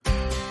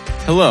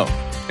Hello,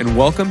 and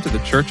welcome to the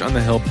Church on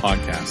the Hill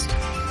podcast.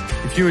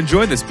 If you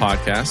enjoy this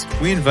podcast,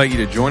 we invite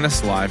you to join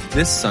us live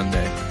this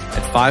Sunday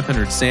at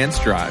 500 Sands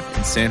Drive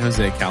in San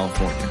Jose,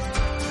 California.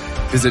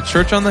 Visit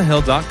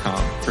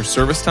churchonthehill.com for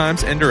service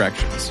times and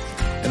directions,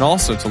 and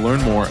also to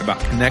learn more about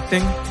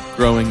connecting,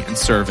 growing, and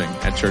serving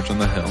at Church on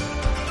the Hill.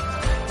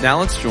 Now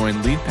let's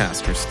join lead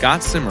pastor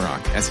Scott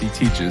Simmerock as he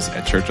teaches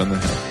at Church on the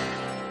Hill.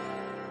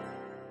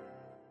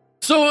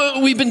 So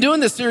we've been doing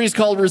this series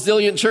called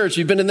Resilient Church.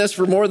 We've been in this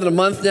for more than a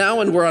month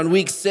now, and we're on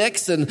week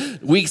 6, and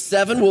week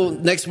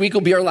 7, next week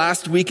will be our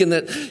last week. And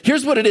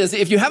here's what it is.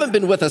 If you haven't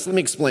been with us, let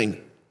me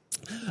explain.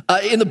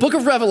 In the book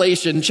of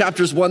Revelation,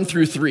 chapters 1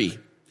 through 3,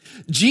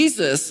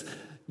 Jesus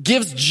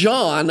gives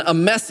John a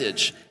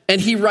message,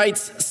 and he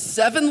writes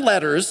 7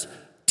 letters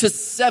to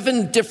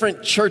 7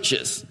 different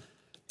churches.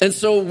 And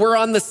so we're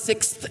on the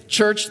 6th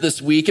church this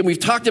week, and we've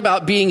talked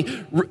about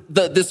being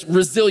this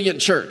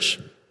resilient church.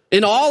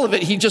 In all of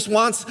it, he just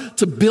wants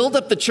to build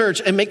up the church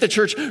and make the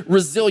church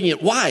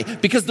resilient. Why?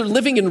 Because they're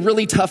living in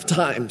really tough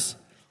times.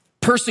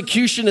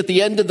 Persecution at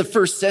the end of the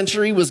first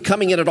century was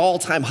coming in at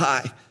all-time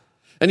high.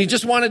 And he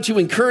just wanted to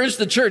encourage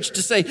the church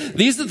to say,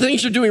 these are the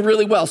things you're doing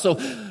really well. So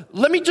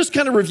let me just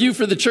kind of review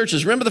for the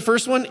churches. Remember the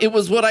first one? It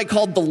was what I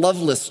called the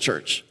loveless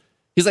church.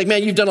 He's like,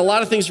 man, you've done a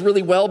lot of things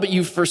really well, but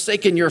you've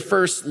forsaken your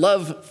first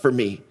love for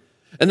me.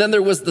 And then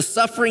there was the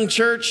suffering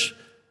church.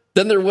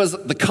 Then there was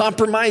the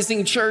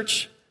compromising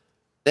church.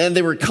 And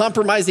they were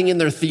compromising in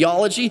their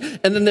theology.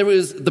 And then there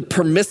was the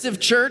permissive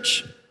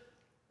church.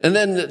 And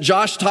then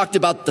Josh talked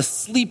about the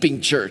sleeping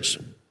church.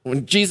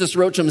 When Jesus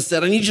wrote to him and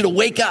said, I need you to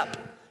wake up.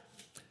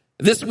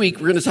 This week,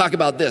 we're going to talk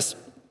about this.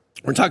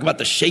 We're going to talk about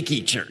the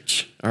shaky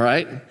church, all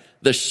right?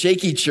 The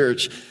shaky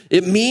church.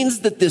 It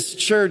means that this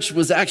church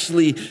was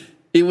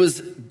it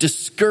was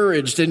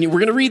discouraged. And we're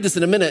going to read this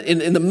in a minute.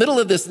 In the middle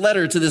of this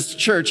letter to this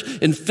church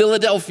in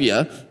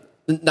Philadelphia,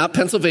 not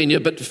Pennsylvania,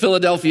 but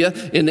Philadelphia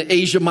in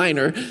Asia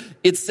Minor,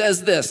 it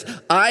says this,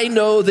 I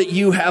know that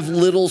you have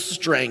little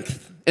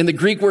strength. And the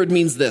Greek word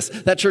means this,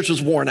 that church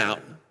was worn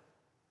out.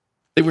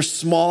 They were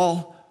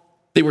small,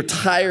 they were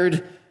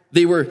tired,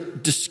 they were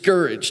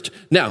discouraged.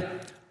 Now,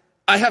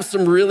 I have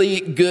some really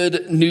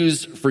good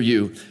news for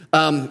you.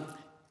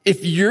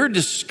 If you're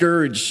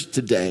discouraged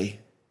today,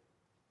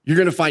 you're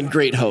going to find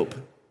great hope.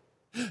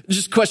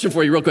 Just a question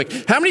for you real quick.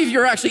 How many of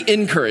you are actually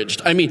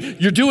encouraged? I mean,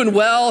 you're doing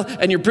well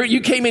and you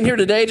came in here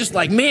today just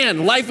like,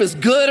 man, life is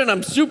good and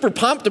I'm super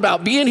pumped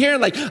about being here.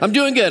 Like, I'm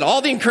doing good.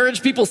 All the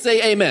encouraged people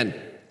say amen.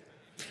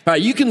 All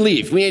right, you can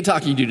leave. We ain't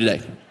talking to you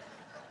today.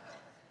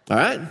 All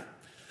right?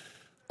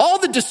 All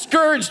the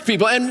discouraged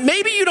people, and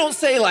maybe you don't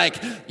say like,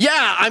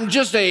 yeah, I'm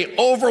just a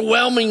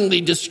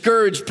overwhelmingly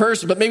discouraged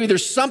person, but maybe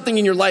there's something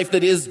in your life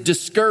that is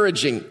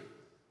discouraging.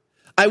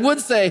 I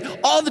would say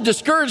all the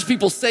discouraged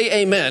people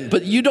say amen,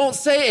 but you don't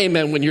say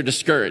amen when you're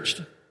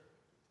discouraged.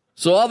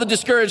 So all the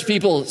discouraged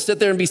people, sit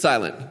there and be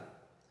silent.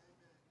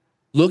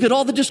 Look at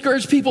all the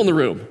discouraged people in the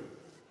room,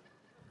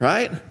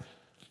 right?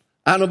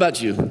 I don't know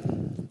about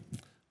you,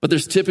 but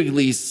there's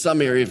typically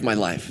some area of my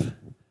life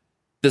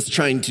that's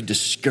trying to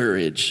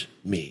discourage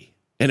me.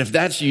 And if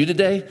that's you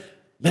today,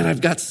 man,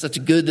 I've got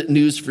such good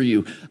news for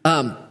you.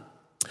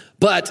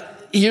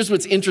 But here's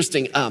what's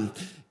interesting.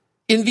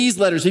 In these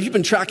letters, if you've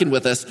been tracking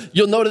with us,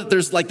 you'll know that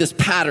there's like this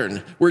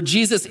pattern where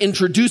Jesus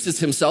introduces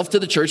himself to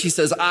the church. He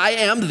says, I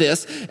am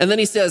this. And then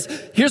he says,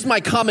 here's my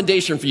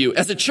commendation for you.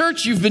 As a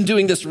church, you've been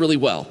doing this really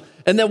well.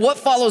 And then what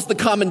follows the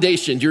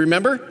commendation? Do you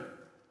remember?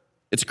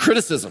 It's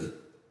criticism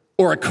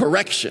or a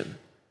correction.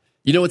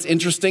 You know what's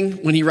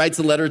interesting? When he writes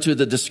a letter to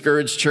the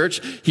discouraged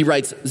church, he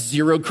writes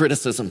 0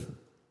 criticism.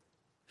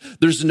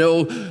 There's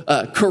no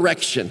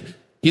correction.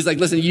 He's like,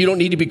 listen, you don't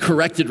need to be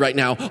corrected right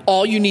now.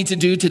 All you need to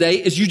do today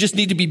is you just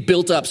need to be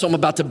built up. So I'm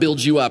about to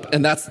build you up.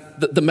 And that's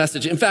the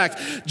message. In fact,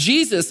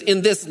 Jesus,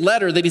 in this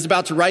letter that he's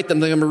about to write them,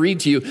 that I'm going to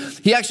read to you,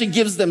 he actually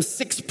gives them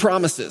 6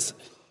 promises.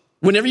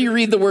 Whenever you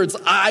read the words,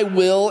 I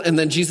will, and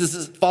then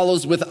Jesus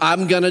follows with,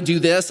 I'm going to do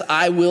this,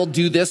 I will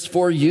do this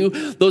for you.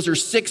 Those are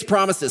 6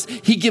 promises.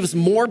 He gives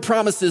more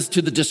promises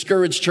to the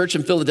discouraged church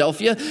in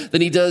Philadelphia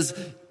than he does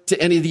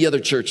to any of the other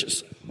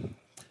churches.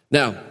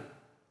 Now,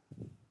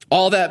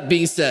 all that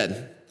being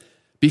said,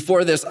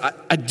 before this,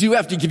 I do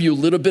have to give you a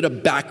little bit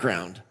of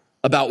background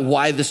about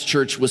why this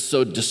church was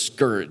so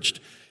discouraged.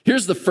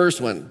 Here's the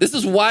first one. This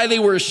is why they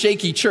were a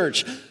shaky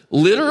church.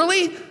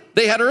 Literally,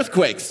 they had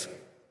earthquakes.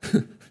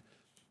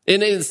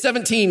 In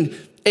 17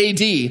 AD,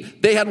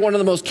 they had one of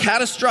the most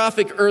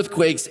catastrophic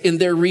earthquakes in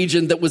their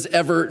region that was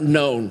ever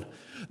known.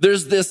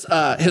 There's this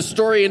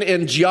historian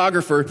and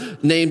geographer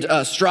named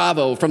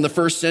Strabo from the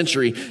 1st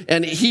century,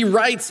 and he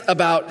writes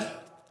about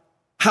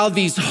how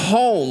these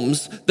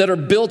homes that are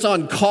built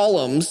on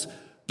columns,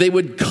 they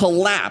would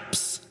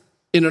collapse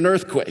in an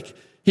earthquake.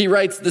 He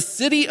writes, the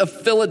city of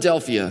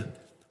Philadelphia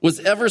was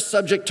ever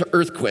subject to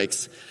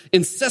earthquakes.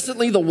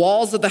 Incessantly, the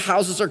walls of the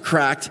houses are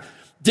cracked,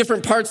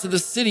 different parts of the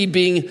city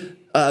being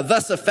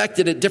thus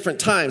affected at different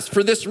times.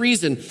 For this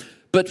reason,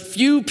 but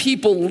few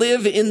people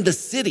live in the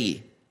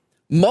city.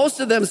 Most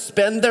of them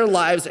spend their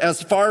lives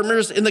as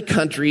farmers in the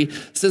country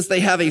since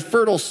they have a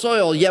fertile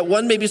soil, yet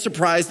one may be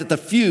surprised at the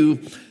few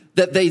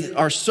that they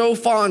are so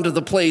fond of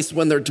the place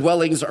when their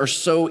dwellings are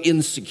so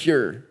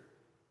insecure.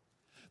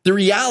 The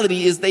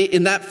reality is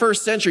in that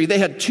first century, they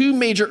had 2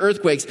 major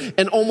earthquakes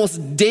and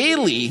almost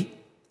daily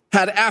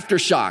had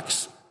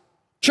aftershocks.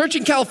 Church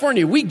in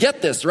California, we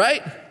get this,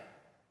 right?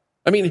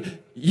 I mean,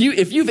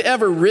 if you've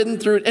ever ridden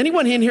through it,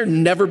 anyone in here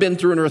never been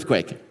through an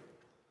earthquake?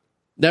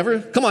 Never?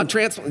 Come on,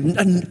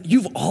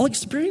 you've all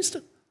experienced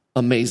it?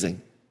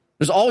 Amazing.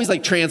 There's always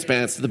like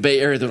transplants to the Bay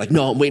Area. They're like,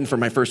 no, I'm waiting for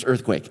my first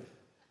earthquake.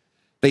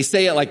 They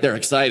say it like they're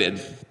excited.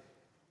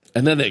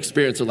 And then they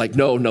experience it like,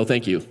 no,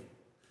 thank you.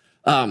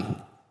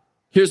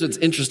 Here's what's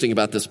interesting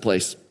about this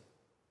place.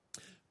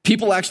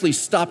 People actually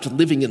stopped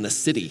living in the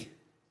city.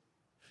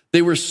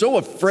 They were so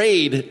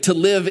afraid to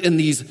live in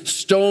these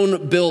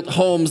stone-built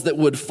homes that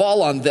would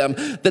fall on them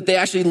that they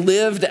actually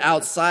lived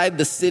outside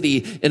the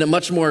city in a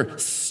much more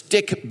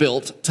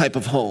stick-built type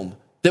of home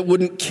that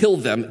wouldn't kill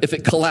them if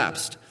it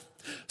collapsed.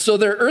 So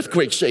they're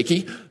earthquake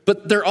shaky,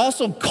 but they're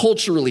also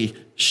culturally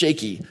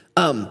shaky.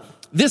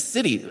 This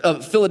city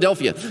of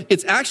Philadelphia,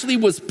 it actually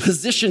was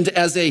positioned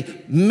as a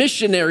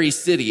missionary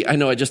city. I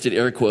know I just did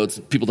air quotes.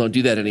 People don't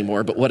do that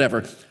anymore, but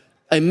whatever.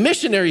 A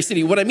missionary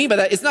city. What I mean by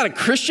that, it's not a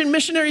Christian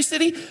missionary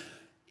city.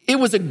 It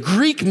was a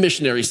Greek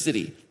missionary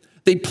city.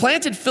 They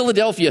planted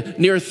Philadelphia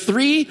near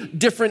 3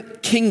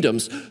 different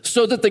kingdoms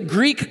so that the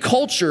Greek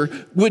culture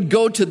would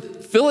go to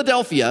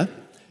Philadelphia,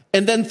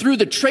 and then through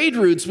the trade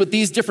routes with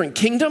these different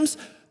kingdoms,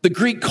 the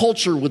Greek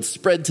culture would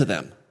spread to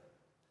them.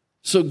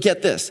 So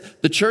get this,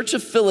 the Church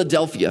of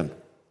Philadelphia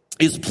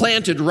is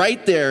planted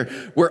right there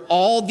where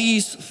all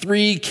these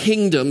 3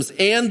 kingdoms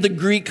and the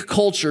Greek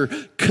culture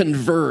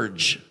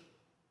converge.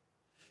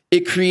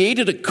 It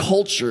created a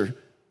culture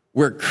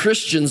where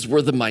Christians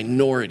were the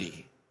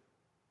minority.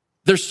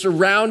 They're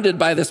surrounded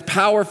by this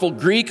powerful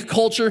Greek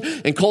culture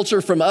and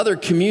culture from other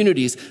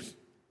communities.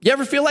 You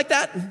ever feel like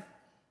that?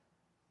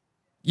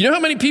 You know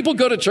how many people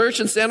go to church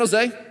in San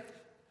Jose?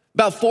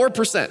 About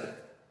 4%.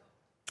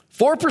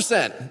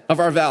 4% of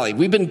our valley.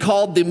 We've been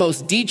called the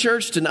most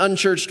de-churched and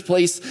unchurched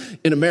place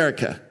in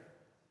America.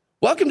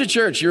 Welcome to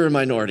church. You're a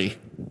minority.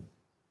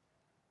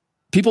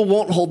 People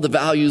won't hold the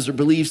values or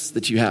beliefs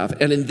that you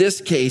have. And in this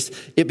case,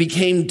 it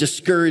became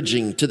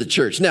discouraging to the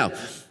church. Now,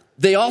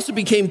 they also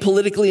became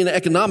politically and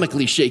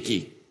economically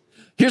shaky.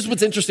 Here's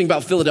what's interesting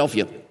about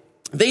Philadelphia.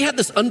 They had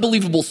this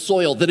unbelievable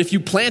soil that if you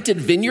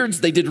planted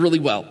vineyards, they did really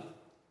well.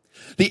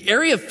 The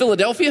area of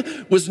Philadelphia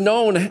was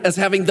known as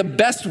having the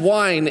best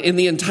wine in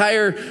the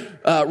entire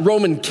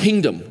Roman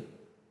kingdom.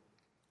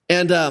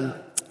 And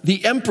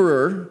the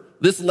emperor,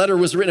 this letter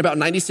was written about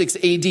 96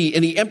 AD,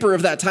 and the emperor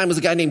of that time was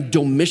a guy named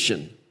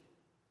Domitian.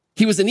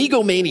 He was an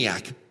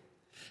egomaniac.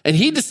 And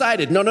he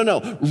decided,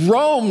 no,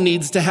 Rome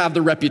needs to have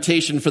the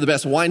reputation for the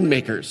best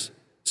winemakers.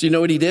 So you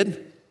know what he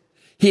did?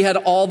 He had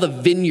all the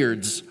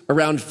vineyards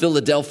around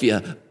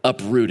Philadelphia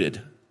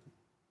uprooted.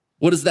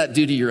 What does that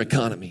do to your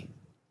economy?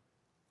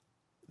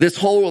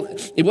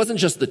 It wasn't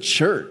just the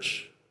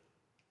church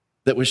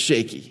that was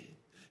shaky.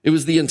 It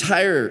was the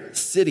entire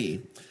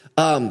city.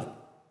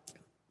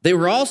 They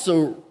were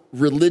also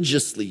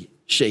religiously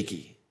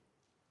shaky.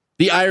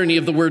 The irony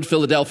of the word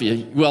Philadelphia,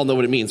 you all know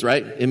what it means,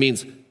 right? It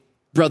means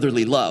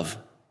brotherly love.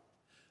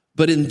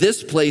 But in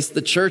this place,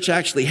 the church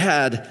actually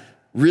had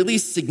really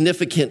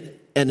significant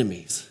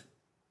enemies.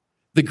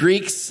 The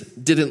Greeks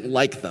didn't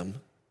like them.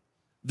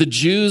 The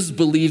Jews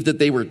believed that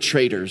they were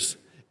traitors,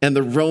 and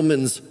the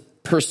Romans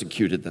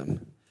persecuted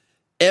them.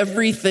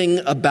 Everything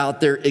about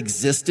their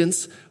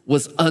existence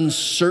was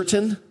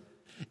uncertain,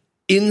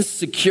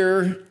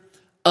 insecure,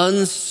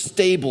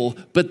 unstable.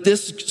 But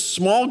this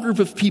small group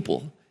of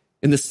people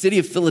in the city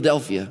of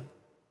Philadelphia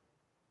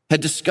had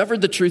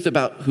discovered the truth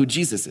about who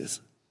Jesus is.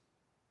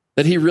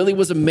 That he really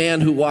was a man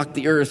who walked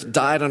the earth,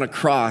 died on a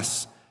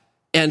cross,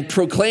 and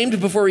proclaimed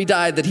before he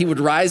died that he would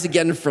rise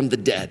again from the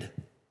dead.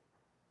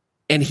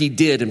 And he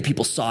did, and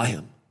people saw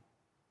him.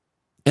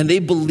 And they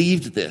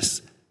believed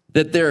this,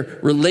 that their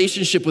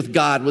relationship with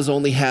God was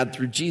only had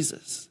through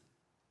Jesus.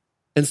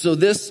 And so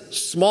this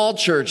small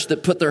church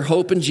that put their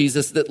hope in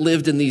Jesus, that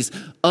lived in these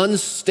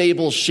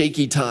unstable,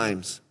 shaky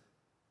times,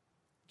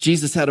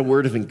 Jesus had a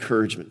word of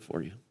encouragement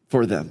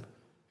for them.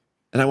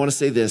 And I want to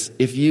say this,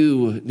 if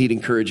you need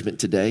encouragement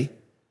today,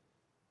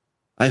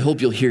 I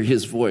hope you'll hear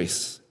his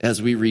voice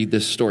as we read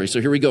this story. So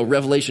here we go,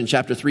 Revelation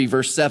chapter 3,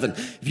 verse 7.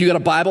 If you got a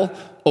Bible,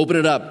 open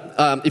it up.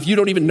 If you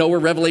don't even know where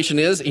Revelation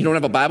is, and you don't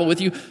have a Bible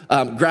with you,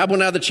 grab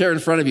one out of the chair in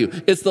front of you.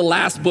 It's the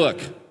last book,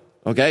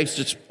 okay?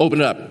 So just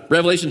open it up.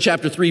 Revelation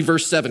chapter 3,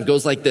 verse 7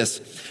 goes like this.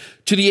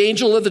 To the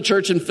angel of the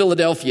church in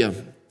Philadelphia,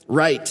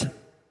 write,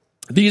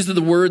 these are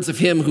the words of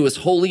him who is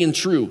holy and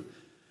true,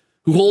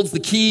 who holds the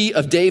key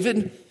of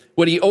David.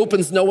 What he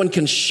opens, no one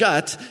can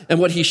shut, and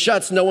what he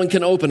shuts, no one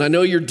can open. I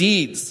know your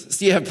deeds.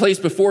 See, I have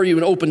placed before you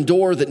an open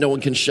door that no one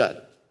can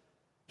shut.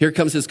 Here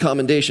comes his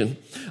commendation.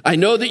 I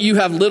know that you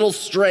have little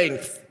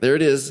strength. There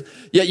it is.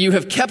 Yet you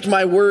have kept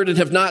my word and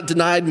have not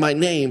denied my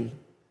name.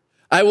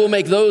 I will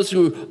make those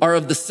who are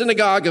of the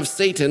synagogue of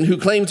Satan, who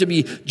claim to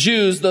be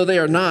Jews, though they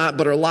are not,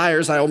 but are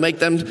liars, I will make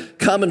them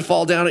come and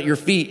fall down at your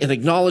feet and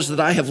acknowledge that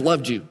I have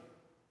loved you.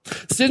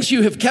 Since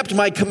you have kept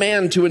my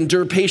command to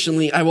endure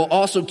patiently, I will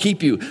also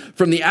keep you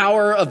from the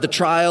hour of the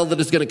trial that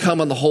is going to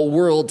come on the whole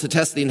world to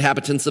test the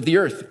inhabitants of the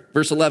earth.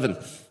 Verse 11,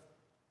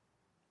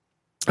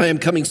 I am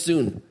coming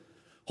soon.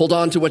 Hold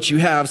on to what you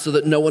have so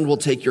that no one will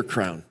take your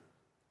crown.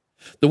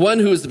 The one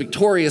who is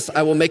victorious,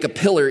 I will make a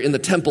pillar in the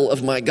temple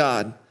of my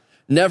God.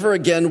 Never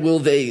again will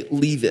they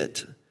leave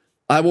it.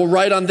 I will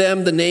write on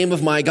them the name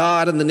of my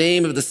God and the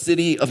name of the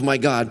city of my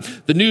God,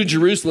 the new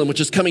Jerusalem, which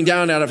is coming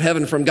down out of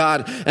heaven from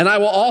God. And I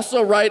will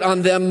also write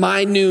on them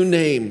my new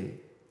name.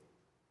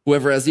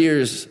 Whoever has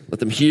ears, let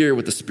them hear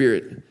what the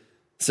Spirit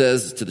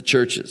says to the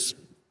churches.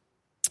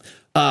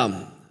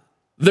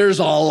 There's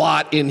a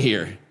lot in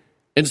here.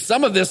 And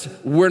some of this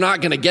we're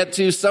not going to get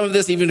to. Some of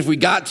this, even if we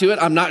got to it,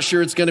 I'm not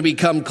sure it's going to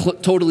become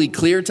totally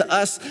clear to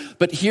us.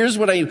 But here's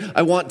what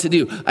I want to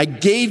do. I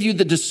gave you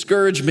the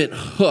discouragement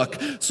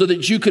hook so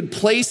that you could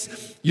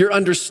place your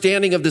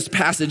understanding of this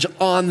passage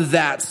on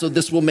that, so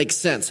this will make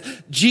sense.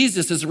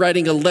 Jesus is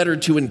writing a letter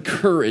to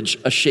encourage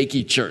a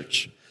shaky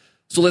church.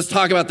 So let's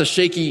talk about the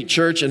shaky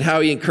church and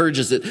how he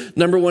encourages it.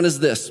 Number one is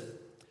this.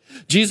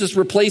 Jesus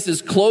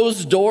replaces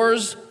closed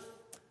doors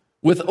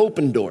with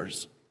open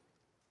doors.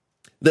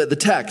 The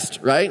text,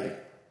 right?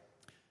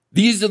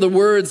 These are the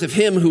words of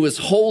him who is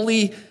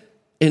holy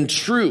and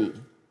true,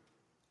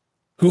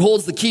 who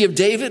holds the key of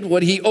David.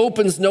 What he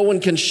opens, no one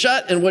can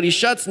shut, and what he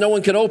shuts, no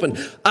one can open.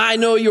 I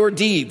know your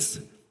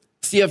deeds.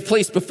 See, I've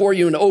placed before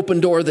you an open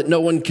door that no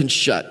one can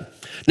shut.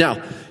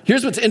 Now,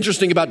 here's what's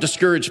interesting about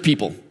discouraged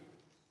people.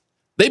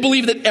 They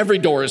believe that every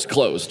door is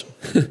closed.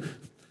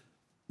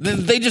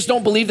 They just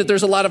don't believe that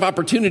there's a lot of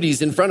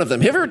opportunities in front of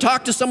them. Have you ever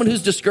talked to someone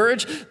who's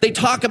discouraged? They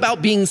talk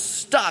about being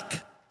stuck.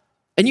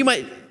 And you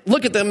might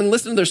look at them and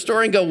listen to their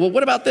story and go, well,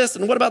 what about this?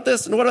 And what about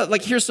this? And what about,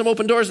 like, here's some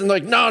open doors. And they're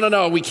like,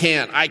 no, we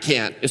can't. I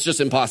can't. It's just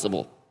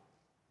impossible.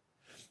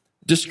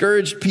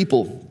 Discouraged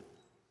people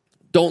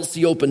don't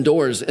see open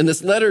doors. And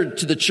this letter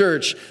to the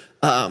church,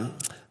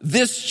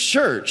 this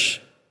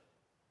church,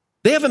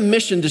 they have a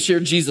mission to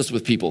share Jesus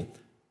with people,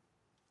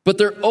 but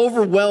they're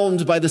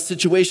overwhelmed by the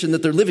situation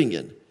that they're living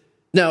in.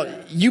 Now,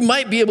 you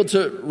might be able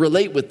to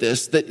relate with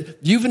this, that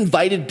you've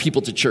invited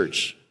people to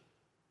church.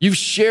 You've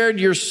shared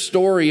your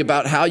story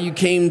about how you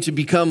came to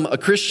become a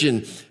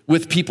Christian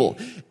with people.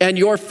 And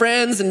your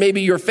friends and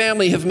maybe your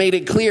family have made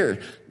it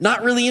clear,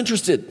 not really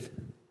interested.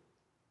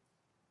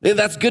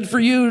 That's good for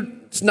you.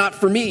 It's not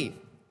for me.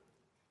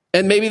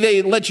 And maybe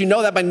they let you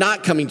know that by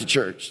not coming to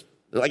church.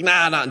 They're like,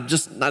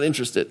 just not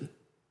interested.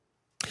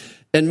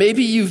 And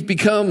maybe you've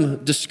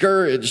become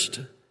discouraged.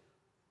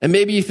 And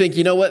maybe you think,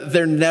 you know what?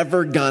 They're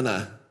never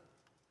gonna.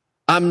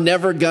 I'm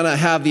never going to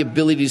have the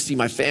ability to see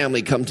my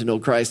family come to know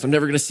Christ. I'm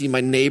never going to see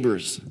my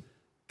neighbors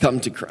come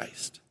to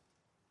Christ.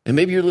 And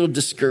maybe you're a little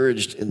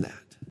discouraged in that.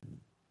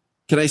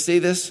 Can I say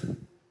this?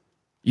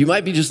 You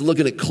might be just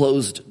looking at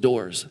closed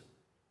doors,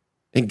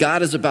 and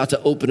God is about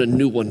to open a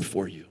new one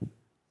for you.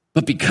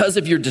 But because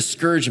of your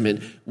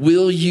discouragement,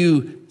 will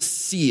you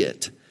see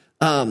it?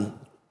 I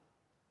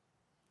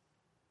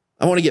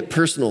want to get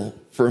personal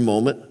for a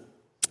moment.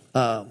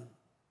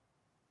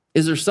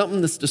 Is there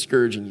something that's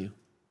discouraging you?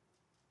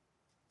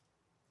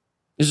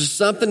 Is there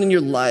something in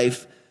your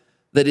life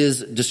that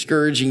is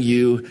discouraging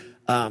you?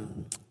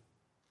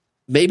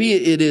 Maybe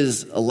it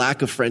is a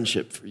lack of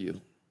friendship for you.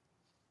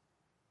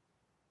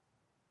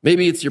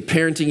 Maybe it's your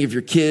parenting of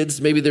your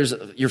kids. Maybe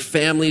your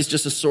family is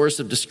just a source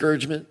of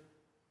discouragement.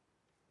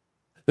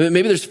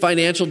 Maybe there's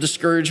financial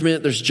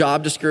discouragement. There's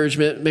job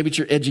discouragement. Maybe it's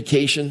your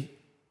education.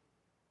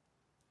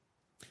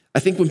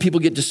 I think when people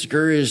get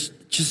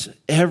discouraged, just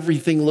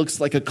everything looks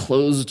like a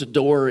closed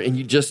door and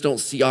you just don't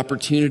see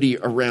opportunity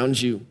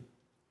around you.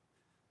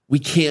 We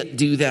can't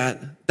do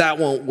that. That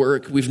won't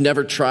work. We've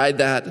never tried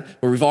that,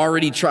 or we've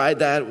already tried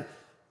that.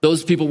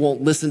 Those people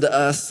won't listen to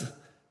us.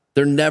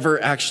 They're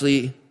never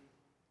actually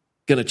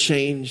going to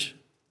change.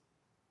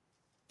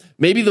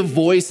 Maybe the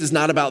voice is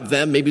not about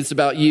them. Maybe it's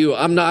about you.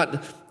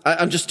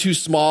 I'm just too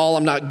small.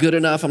 I'm not good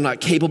enough. I'm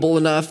not capable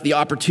enough. The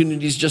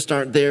opportunities just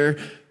aren't there.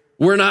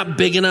 We're not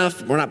big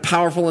enough. We're not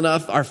powerful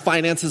enough. Our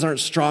finances aren't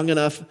strong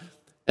enough.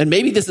 And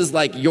maybe this is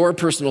like your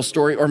personal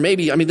story, or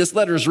maybe, this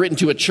letter is written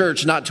to a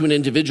church, not to an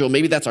individual.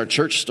 Maybe that's our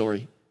church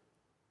story.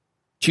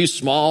 Too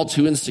small,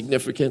 too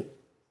insignificant.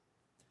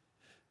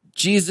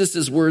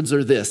 Jesus' words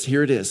are this.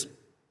 Here it is.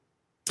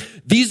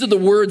 These are the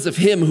words of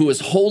him who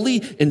is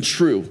holy and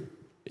true.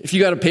 If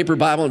you got a paper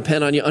Bible and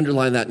pen on you,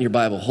 underline that in your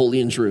Bible,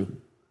 holy and true.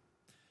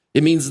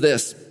 It means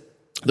this.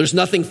 There's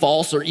nothing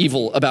false or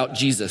evil about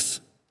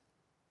Jesus.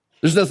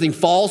 There's nothing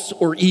false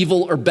or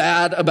evil or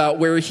bad about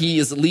where he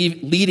is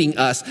leading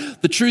us.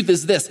 The truth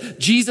is this: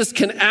 Jesus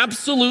can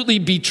absolutely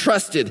be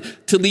trusted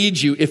to lead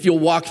you if you'll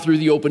walk through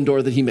the open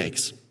door that he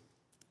makes.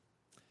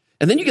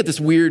 And then you get this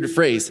weird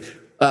phrase,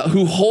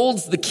 who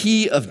holds the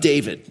key of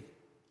David.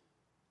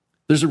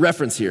 There's a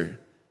reference here.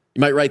 You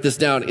might write this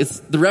down.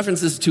 The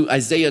reference is to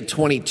Isaiah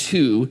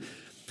 22.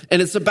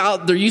 And it's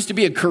about, there used to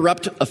be a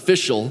corrupt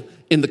official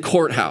in the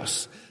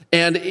courthouse.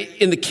 And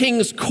in the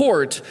king's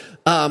court,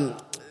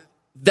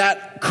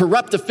 that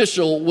corrupt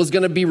official was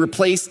going to be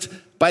replaced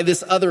by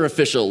this other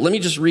official. Let me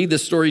just read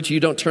this story to you.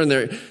 Don't turn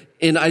there.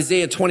 In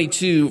Isaiah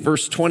 22,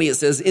 verse 20, it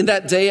says, "In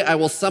that day I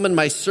will summon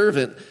my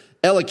servant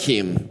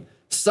Eliakim,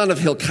 son of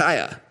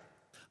Hilkiah.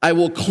 I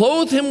will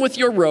clothe him with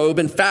your robe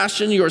and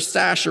fashion your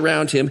sash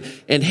around him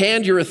and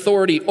hand your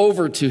authority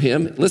over to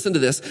him." Listen to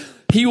this.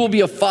 "He will be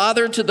a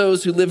father to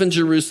those who live in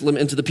Jerusalem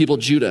and to the people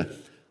of Judah.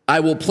 I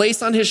will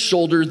place on his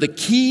shoulder the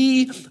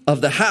key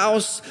of the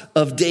house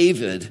of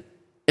David.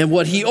 And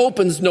what he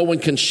opens, no one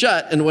can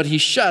shut. And what he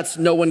shuts,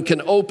 no one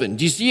can open."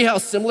 Do you see how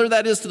similar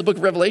that is to the book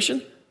of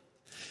Revelation?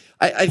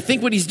 I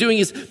think what he's doing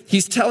is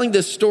he's telling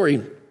this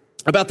story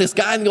about this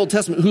guy in the Old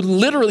Testament who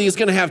literally is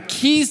going to have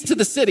keys to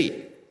the city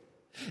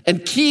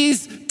and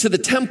keys to the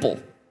temple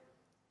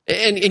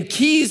and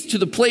keys to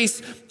the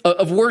place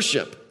of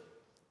worship.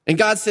 And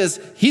God says,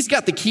 he's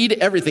got the key to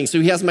everything.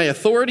 So he has my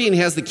authority and he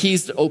has the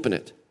keys to open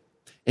it.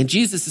 And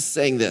Jesus is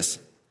saying this,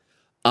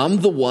 I'm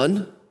the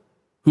one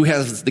who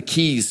has the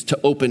keys to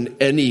open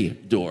any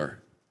door.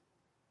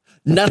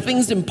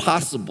 Nothing's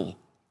impossible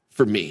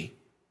for me.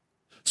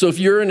 So if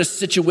you're in a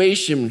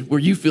situation where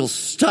you feel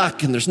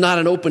stuck and there's not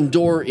an open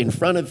door in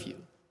front of you,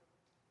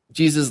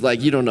 Jesus is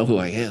like, you don't know who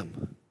I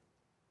am.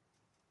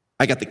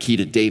 I got the key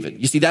to David.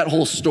 You see that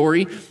whole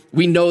story?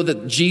 We know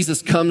that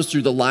Jesus comes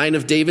through the line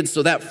of David.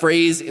 So that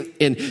phrase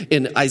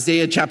in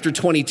Isaiah chapter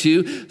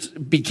 22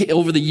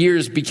 over the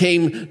years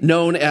became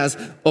known as,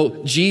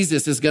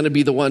 Jesus is going to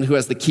be the one who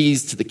has the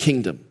keys to the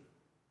kingdom.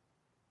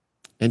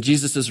 And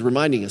Jesus is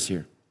reminding us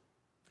here,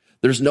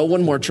 there's no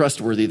one more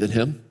trustworthy than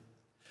him.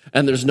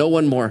 And there's no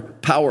one more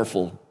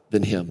powerful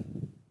than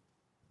him.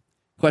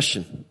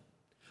 Question,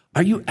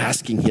 are you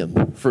asking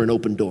him for an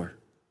open door?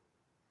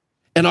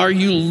 And are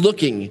you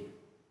looking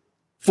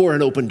for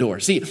an open door?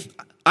 See,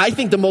 I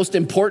think the most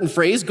important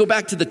phrase, go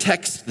back to the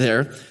text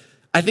there.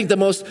 I think the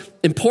most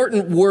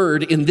important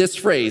word in this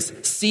phrase,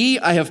 "See,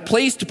 I have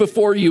placed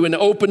before you an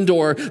open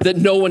door that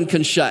no one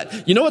can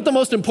shut." You know what the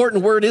most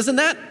important word is in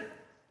that?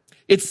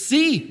 It's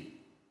see.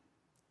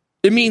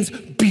 It means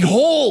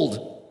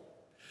behold.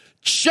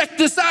 Check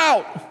this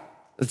out.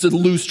 It's a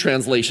loose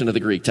translation of the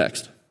Greek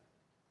text.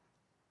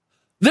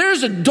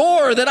 There's a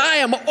door that I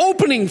am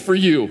opening for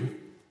you.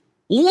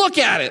 Look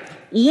at it.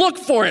 Look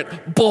for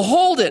it.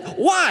 Behold it.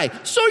 Why?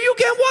 So you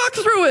can walk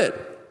through it.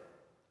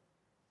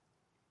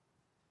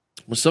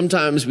 Well,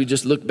 sometimes we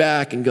just look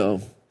back and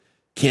go,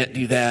 can't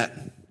do that.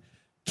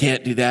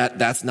 Can't do that.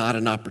 That's not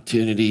an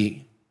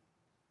opportunity.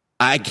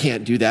 I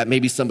can't do that.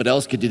 Maybe somebody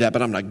else could do that,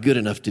 but I'm not good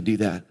enough to do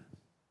that.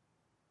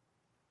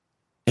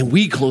 And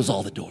we close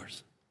all the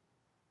doors.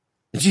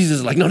 And Jesus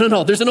is like,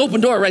 no, there's an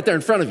open door right there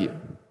in front of you.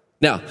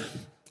 Now,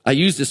 I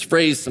use this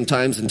phrase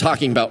sometimes in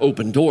talking about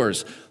open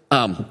doors.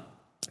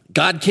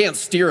 God can't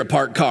steer a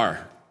parked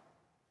car.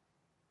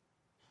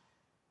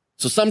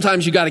 So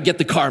sometimes you got to get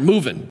the car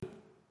moving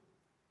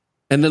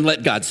and then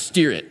let God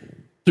steer it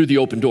through the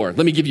open door.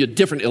 Let me give you a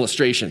different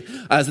illustration.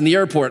 I was in the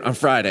airport on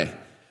Friday.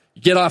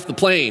 You get off the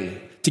plane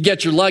to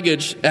get your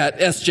luggage at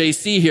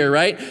SJC here,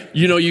 right?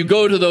 You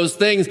go to those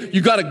things.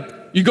 You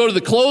go to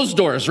the closed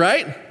doors,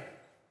 right?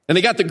 And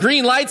they got the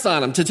green lights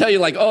on them to tell you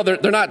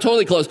they're not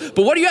totally closed.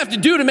 But what do you have to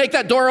do to make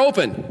that door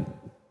open?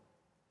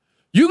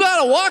 You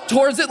got to walk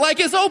towards it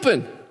like it's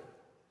open.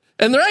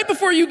 And right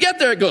before you get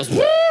there, it goes,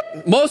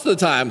 whoop. Most of the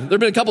time. There have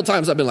been a couple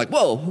times I've been like,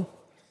 whoa.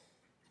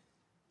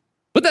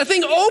 But that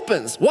thing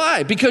opens.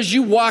 Why? Because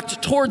you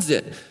walked towards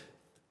it.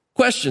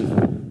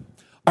 Question,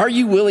 are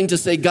you willing to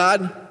say,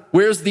 God,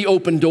 where's the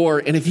open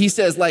door? And if he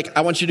says,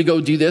 I want you to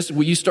go do this,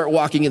 will you start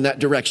walking in that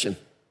direction?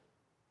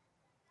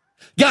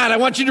 God, I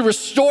want you to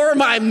restore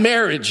my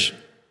marriage.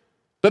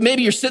 But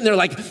maybe you're sitting there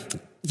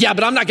yeah,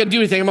 but I'm not going to do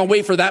anything. I'm going to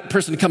wait for that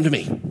person to come to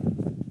me.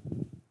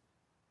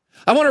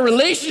 I want a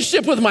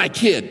relationship with my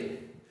kid,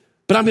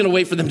 but I'm going to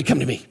wait for them to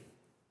come to me.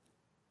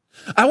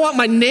 I want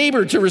my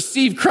neighbor to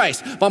receive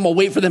Christ, but I'm going to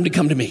wait for them to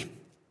come to me.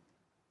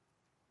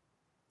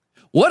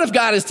 What if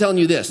God is telling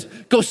you this?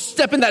 Go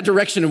step in that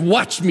direction and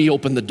watch me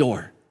open the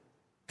door.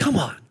 Come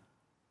on.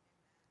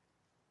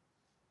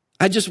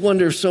 I just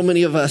wonder if so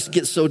many of us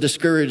get so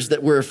discouraged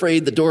that we're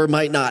afraid the door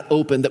might not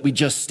open, that we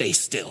just stay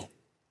still.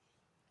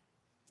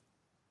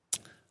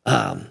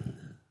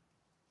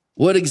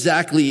 What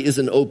exactly is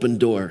an open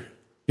door?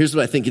 Here's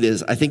what I think it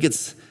is. I think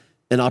it's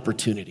an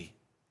opportunity.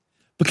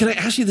 But can I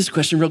ask you this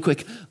question real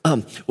quick?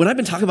 When I've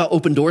been talking about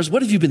open doors,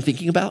 what have you been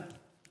thinking about?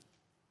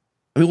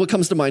 What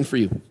comes to mind for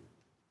you?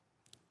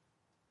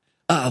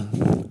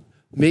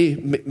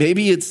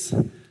 Maybe it's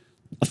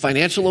a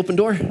financial open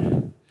door.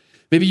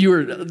 Maybe you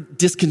were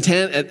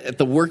discontent at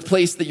the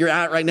workplace that you're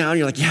at right now, and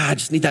you're like, yeah, I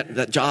just need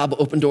that job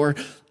open door.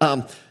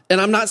 And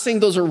I'm not saying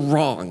those are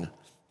wrong.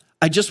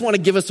 I just want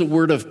to give us a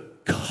word of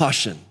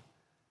caution.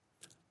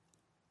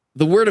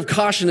 The word of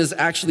caution is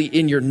actually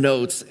in your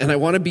notes, and I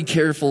want to be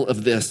careful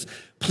of this.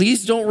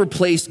 Please don't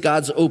replace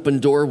God's open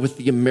door with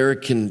the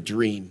American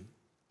dream.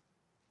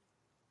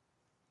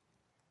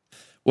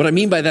 What I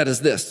mean by that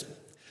is this.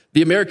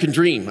 The American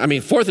dream.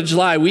 4th of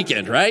July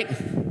weekend, right?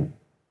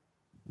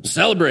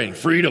 Celebrating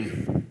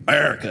freedom,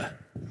 America.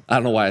 I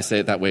don't know why I say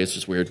it that way. It's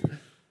just weird.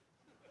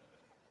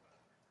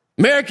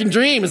 American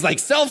dream is like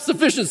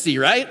self-sufficiency,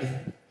 right?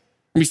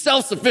 Be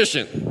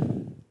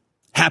self-sufficient.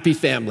 Happy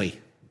family.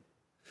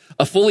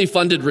 A fully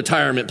funded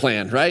retirement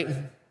plan, right?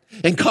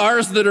 And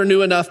cars that are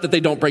new enough that they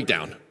don't break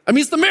down.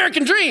 It's the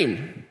American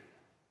dream.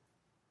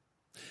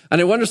 And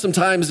I wonder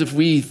sometimes if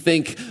we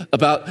think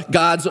about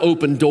God's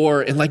open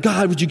door and like,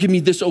 God, would you give me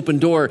this open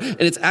door?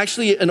 And it's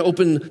actually an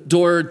open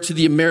door to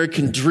the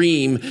American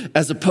dream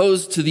as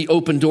opposed to the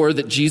open door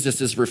that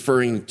Jesus is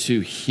referring to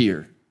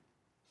here.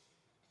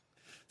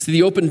 See,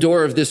 the open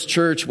door of this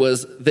church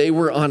was they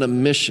were on a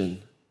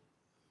mission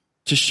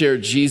to share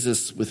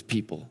Jesus with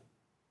people.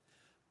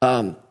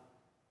 I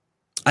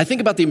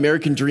think about the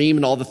American dream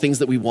and all the things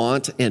that we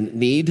want and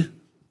need.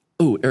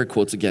 Oh, air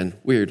quotes again.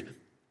 Weird.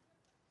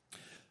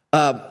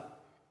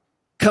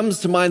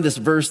 Comes to mind this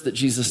verse that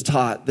Jesus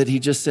taught that he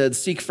just said,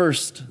 seek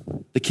first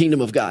the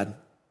kingdom of God.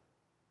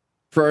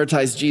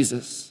 Prioritize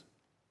Jesus.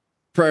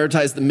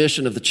 Prioritize the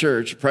mission of the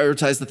church.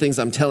 Prioritize the things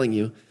I'm telling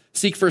you.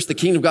 Seek first the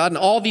kingdom of God, and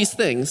all these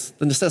things,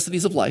 the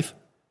necessities of life,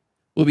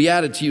 will be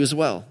added to you as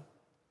well.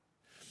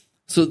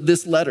 So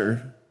this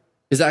letter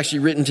is actually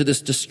written to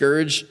this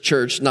discouraged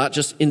church, not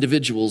just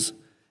individuals.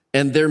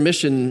 And their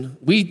mission,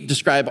 we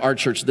describe our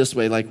church this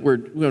way, like we're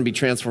going to be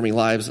transforming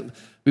lives.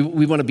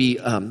 We want to be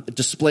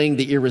displaying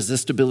the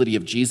irresistibility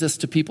of Jesus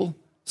to people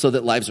so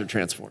that lives are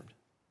transformed.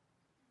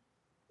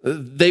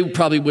 They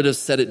probably would have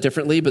said it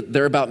differently, but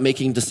they're about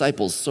making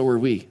disciples. So are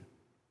we.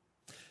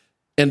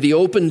 And the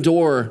open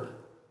door,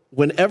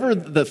 whenever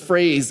the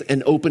phrase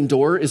an open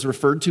door is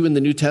referred to in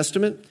the New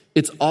Testament,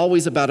 it's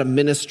always about a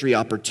ministry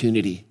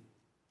opportunity.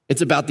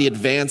 It's about the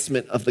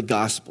advancement of the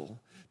gospel.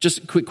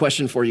 Just a quick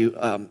question for you.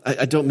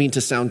 I don't mean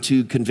to sound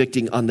too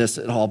convicting on this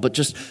at all, but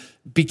just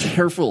be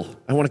careful.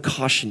 I want to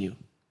caution you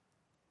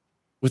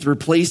with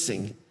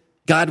replacing,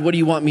 God, what do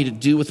you want me to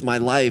do with my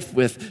life?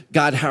 With,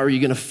 God, how are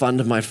you going to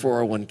fund my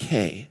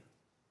 401k?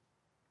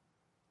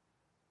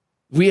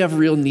 We have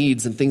real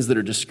needs and things that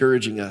are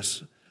discouraging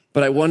us.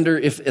 But I wonder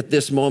if at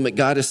this moment,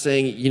 God is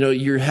saying,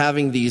 you're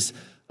having these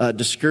you're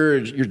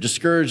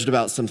discouraged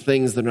about some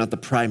things that are not the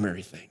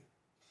primary thing.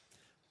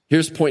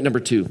 Here's point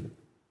number 2.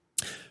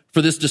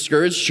 For this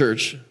discouraged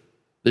church,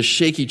 this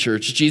shaky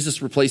church,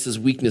 Jesus replaces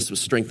weakness with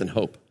strength and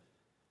hope.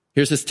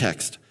 Here's his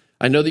text.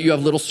 I know that you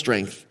have little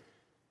strength,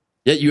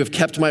 yet you have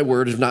kept my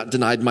word and have not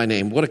denied my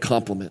name. What a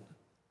compliment.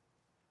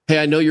 Hey,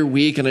 I know you're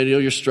weak and I know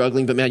you're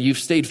struggling, but man, you've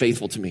stayed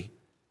faithful to me.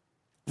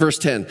 Verse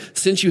 10,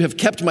 since you have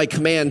kept my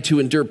command to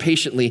endure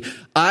patiently,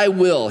 I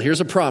will,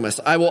 here's a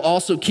promise, I will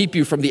also keep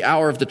you from the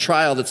hour of the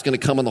trial that's going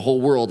to come on the whole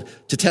world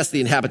to test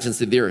the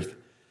inhabitants of the earth.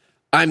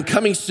 I'm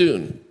coming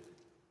soon.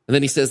 And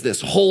then he says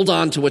this, hold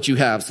on to what you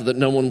have so that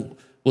no one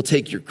will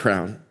take your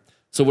crown.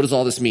 So what does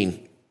all this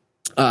mean?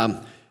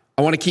 I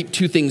want to keep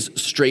 2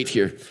 things straight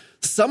here.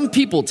 Some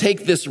people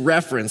take this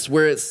reference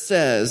where it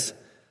says,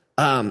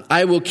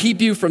 I will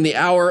keep you from the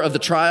hour of the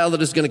trial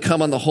that is going to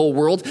come on the whole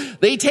world.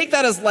 They take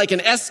that as like an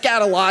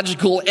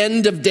eschatological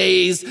end of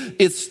days,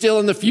 it's still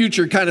in the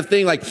future kind of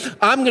thing. Like,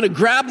 I'm going to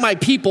grab my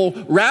people,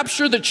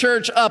 rapture the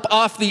church up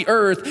off the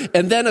earth,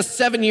 and then a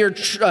 7-year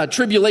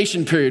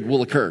tribulation period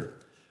will occur.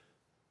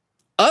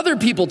 Other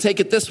people take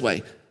it this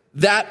way.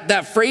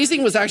 That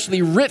phrasing was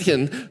actually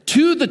written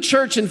to the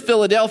church in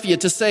Philadelphia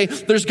to say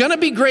there's going to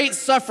be great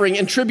suffering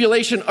and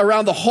tribulation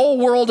around the whole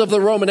world of the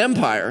Roman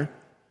Empire,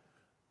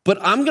 but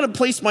I'm going to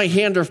place my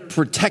hand of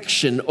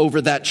protection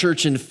over that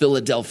church in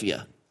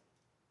Philadelphia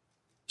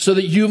so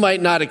that you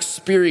might not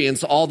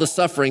experience all the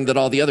suffering that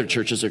all the other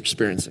churches are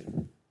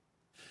experiencing.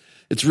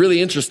 It's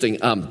really interesting.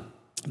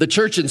 The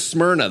church in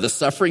Smyrna, the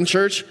suffering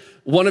church,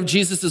 one of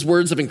Jesus'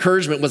 words of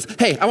encouragement was,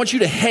 hey, I want you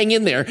to hang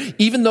in there,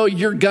 even though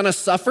you're going to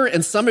suffer,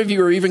 and some of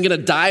you are even going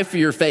to die for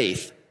your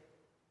faith.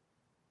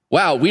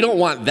 Wow, we don't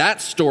want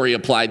that story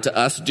applied to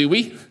us, do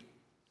we?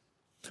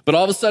 But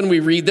all of a sudden we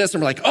read this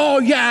and we're like, oh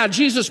yeah,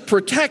 Jesus,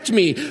 protect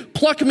me,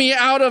 pluck me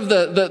out of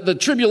the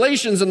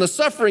tribulations and the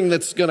suffering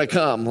that's going to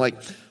come. Like,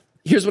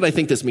 here's what I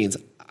think this means.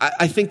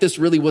 I think this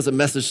really was a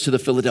message to the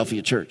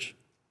Philadelphia church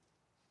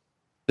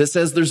that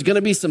says there's going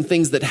to be some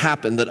things that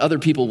happen that other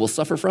people will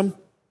suffer from,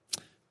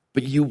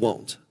 but you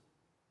won't.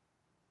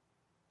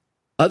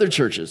 Other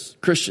churches,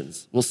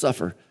 Christians, will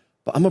suffer,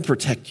 but I'm going to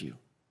protect you.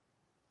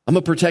 I'm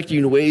going to protect you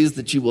in ways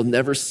that you will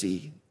never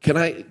see. Can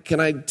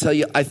I tell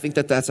you, I think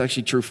that that's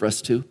actually true for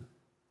us too.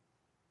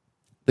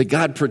 That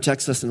God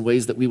protects us in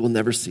ways that we will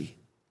never see.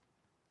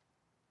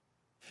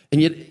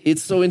 And yet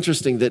it's so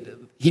interesting that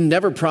he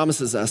never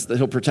promises us that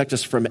he'll protect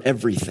us from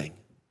everything.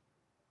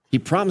 He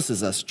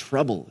promises us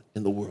trouble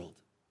in the world.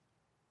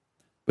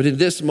 But in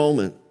this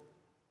moment,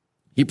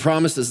 he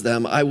promises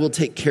them, I will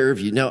take care of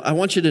you. Now, I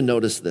want you to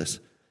notice this.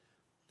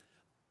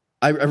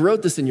 I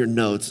wrote this in your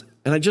notes,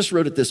 and I just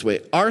wrote it this way.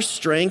 Our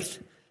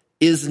strength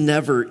is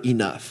never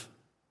enough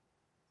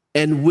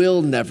and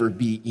will never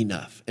be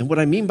enough. And what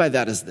I mean by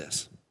that is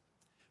this.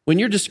 When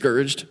you're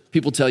discouraged,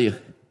 people tell you,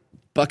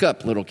 Buck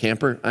up, little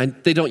camper.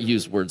 They don't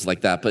use words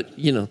like that, but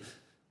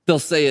they'll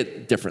say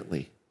it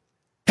differently.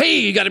 Hey,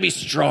 you got to be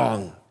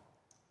strong.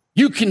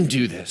 You can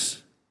do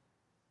this.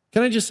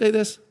 Can I just say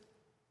this?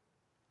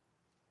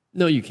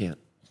 No, you can't.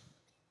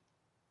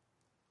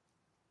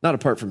 Not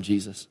apart from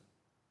Jesus.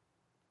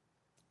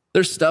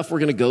 There's stuff we're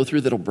going to go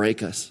through that'll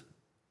break us,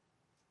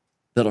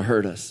 that'll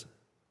hurt us,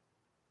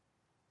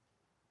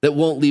 that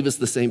won't leave us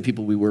the same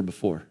people we were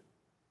before.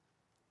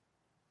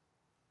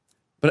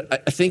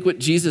 But I think what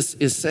Jesus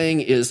is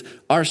saying is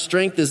our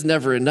strength is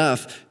never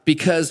enough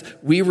because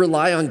we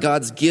rely on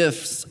God's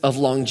gifts of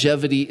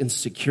longevity and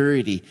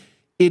security.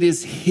 It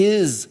is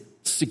his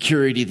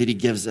security that he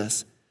gives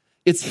us.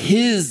 It's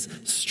his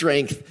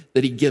strength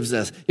that he gives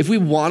us. If we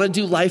want to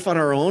do life on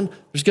our own,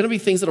 there's going to be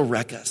things that'll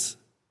wreck us.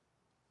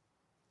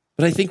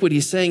 But I think what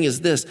he's saying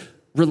is this: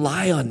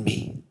 rely on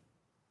me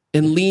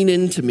and lean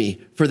into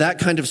me for that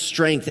kind of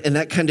strength and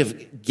that kind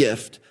of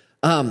gift.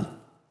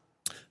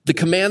 The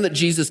command that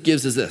Jesus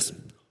gives is this: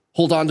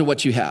 hold on to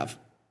what you have.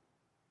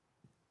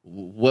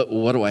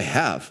 What do I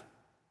have?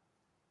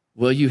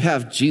 Well, you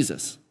have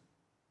Jesus.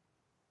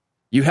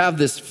 You have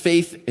this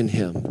faith in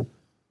him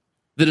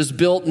that is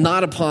built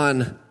not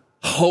upon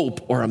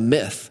hope or a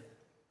myth,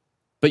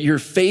 but your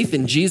faith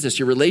in Jesus,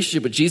 your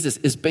relationship with Jesus,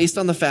 is based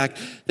on the fact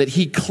that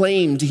he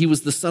claimed he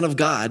was the Son of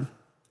God.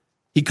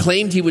 He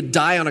claimed he would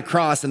die on a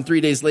cross and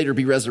 3 days later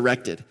be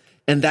resurrected.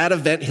 And that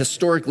event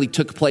historically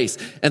took place.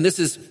 And this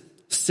is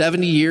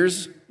 60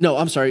 years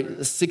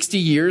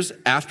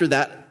after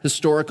that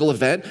historical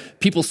event.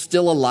 People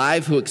still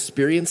alive who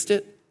experienced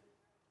it.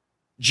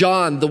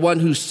 John, the one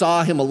who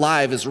saw him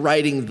alive, is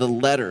writing the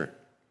letter.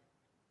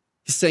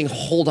 He's saying,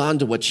 hold on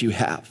to what you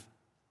have.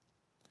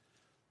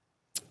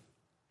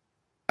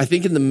 I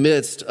think in the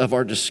midst of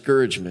our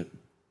discouragement,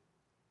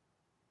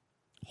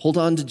 hold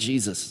on to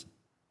Jesus.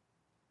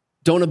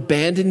 Don't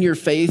abandon your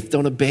faith.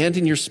 Don't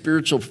abandon your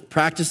spiritual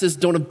practices.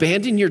 Don't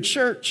abandon your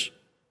church.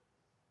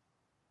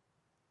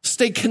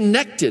 Stay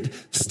connected.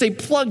 Stay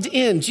plugged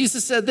in.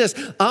 Jesus said this: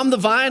 I'm the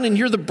vine and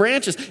you're the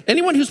branches.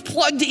 Anyone who's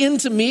plugged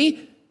into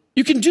me,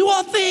 you can do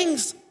all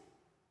things.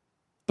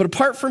 But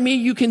apart from me,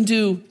 you can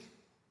do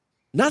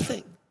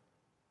nothing.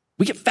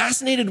 We get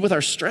fascinated with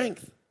our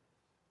strength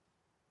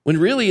when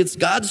really it's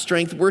God's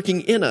strength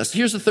working in us.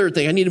 Here's the third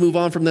thing. I need to move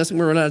on from this and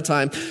we're running out of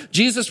time.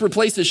 Jesus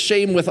replaces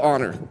shame with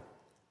honor.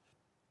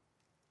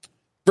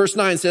 Verse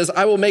 9 says,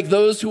 I will make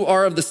those who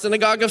are of the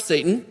synagogue of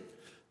Satan,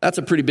 that's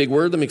a pretty big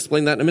word, let me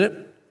explain that in a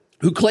minute,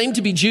 who claim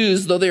to be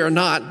Jews, though they are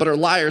not, but are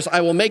liars,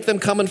 I will make them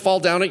come and fall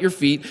down at your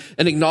feet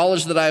and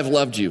acknowledge that I have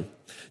loved you.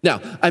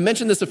 Now, I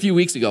mentioned this a few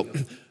weeks ago.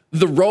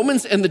 The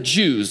Romans and the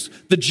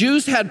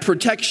Jews had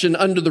protection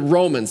under the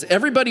Romans.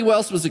 Everybody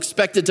else was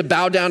expected to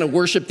bow down and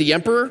worship the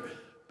emperor,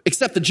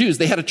 except the Jews.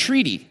 They had a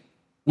treaty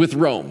with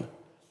Rome.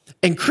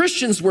 And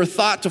Christians were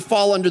thought to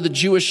fall under the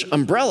Jewish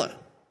umbrella.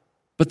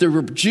 But there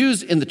were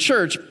Jews in the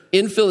church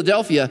in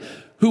Philadelphia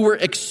who were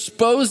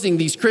exposing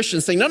these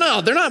Christians, saying,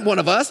 no, they're not one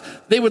of us.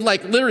 They would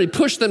literally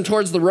push them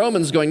towards the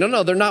Romans, going,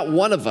 no, they're not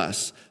one of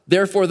us.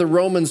 Therefore, the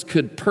Romans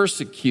could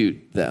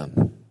persecute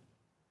them.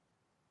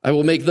 I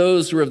will make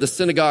those who are of the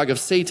synagogue of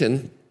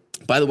Satan.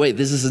 By the way,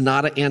 this is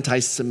not an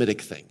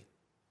anti-Semitic thing.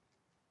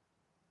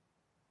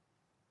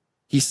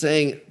 He's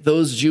saying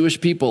those Jewish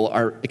people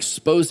are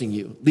exposing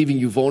you, leaving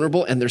you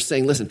vulnerable, and they're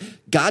saying, listen,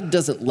 God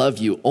doesn't love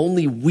you.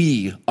 Only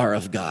we are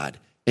of God,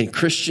 and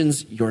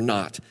Christians, you're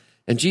not.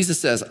 And Jesus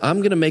says, I'm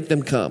going to make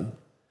them come,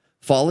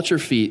 fall at your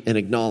feet, and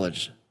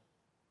acknowledge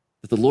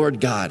that the Lord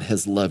God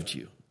has loved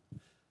you.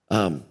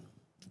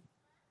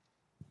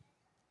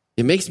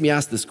 It makes me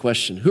ask this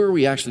question: who are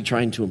we actually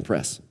trying to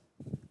impress?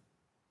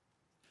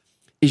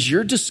 Is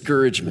your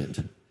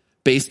discouragement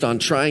based on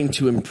trying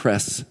to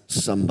impress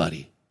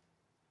somebody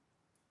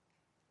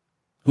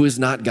who is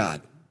not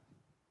God?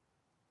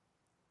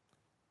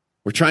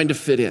 We're trying to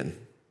fit in.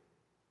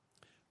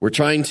 We're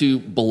trying to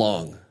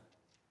belong.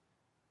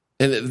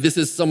 And this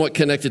is somewhat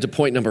connected to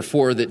point number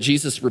 4, that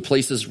Jesus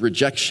replaces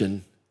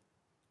rejection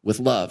with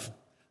love.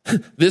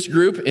 This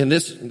group in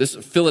this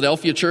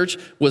Philadelphia church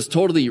was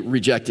totally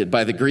rejected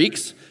by the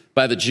Greeks,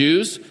 by the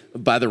Jews,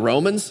 by the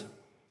Romans.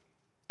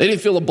 They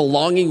didn't feel a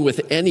belonging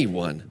with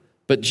anyone.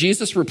 But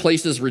Jesus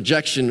replaces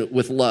rejection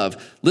with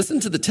love. Listen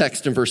to the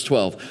text in verse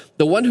 12.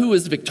 The one who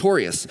is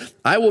victorious,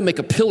 I will make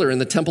a pillar in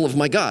the temple of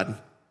my God.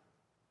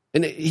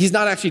 And he's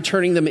not actually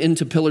turning them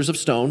into pillars of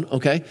stone,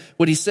 okay?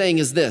 What he's saying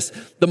is this: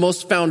 the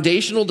most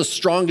foundational, the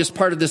strongest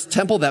part of this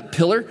temple, that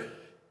pillar,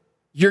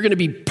 you're going to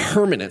be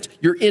permanent.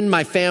 You're in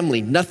my family.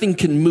 Nothing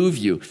can move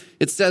you.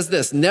 It says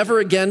this: never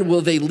again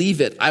will they leave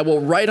it. I will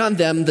write on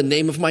them the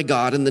name of my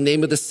God and the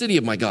name of the city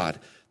of my God,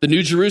 the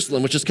New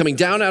Jerusalem, which is coming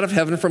down out of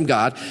heaven from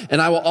God, and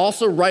I will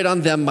also write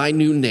on them my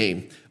new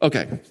name.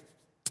 Okay.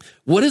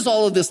 What is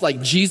all of this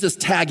Jesus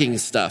tagging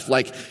stuff?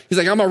 He's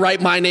like, I'm going to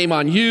write my name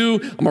on you. I'm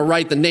going to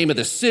write the name of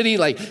the city.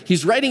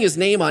 He's writing his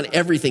name on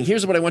everything.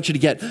 Here's what I want you to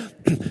get.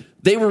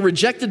 They were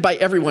rejected by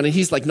everyone, and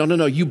he's like,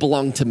 no, you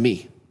belong to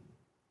me.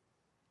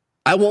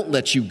 I won't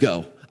let you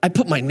go. I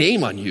put my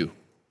name on you.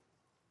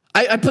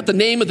 I put the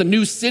name of the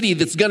new city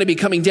that's going to be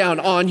coming down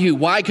on you.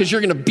 Why? Because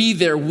you're going to be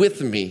there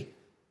with me.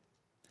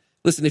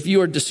 Listen, if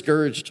you are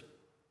discouraged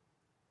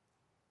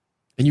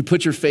and you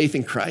put your faith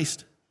in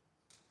Christ,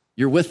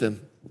 you're with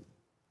him.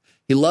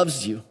 He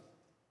loves you.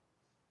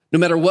 No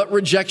matter what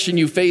rejection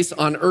you face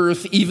on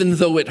earth, even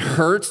though it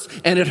hurts,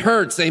 and it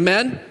hurts,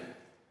 amen?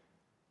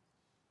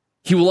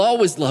 He will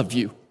always love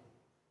you.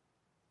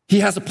 He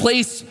has a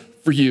place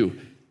for you.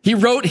 He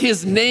wrote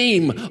his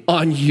name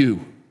on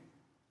you.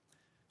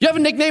 You have a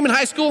nickname in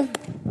high school?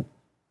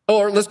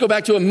 Or let's go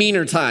back to a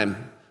meaner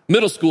time,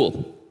 middle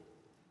school.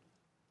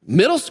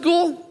 Middle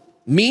school?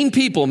 Mean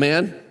people,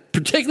 man,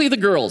 particularly the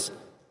girls.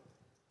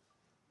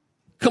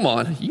 Come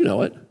on, you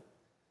know it. Do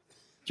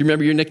you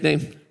remember your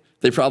nickname?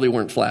 They probably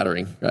weren't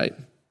flattering, right?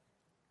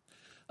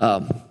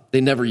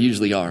 They never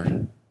usually are.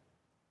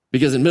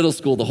 Because in middle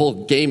school, the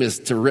whole game is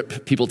to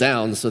rip people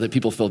down so that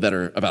people feel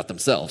better about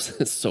themselves.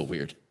 It's so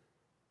weird.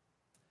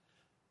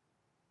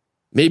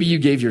 Maybe you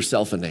gave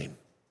yourself a name,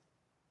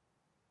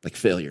 like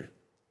failure,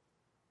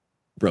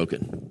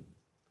 broken,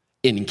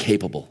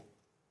 incapable,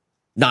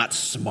 not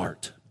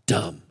smart,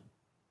 dumb,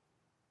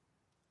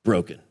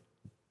 broken.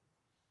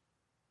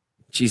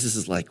 Jesus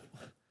is like,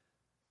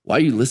 why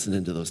are you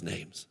listening to those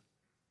names?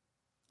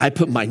 I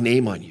put my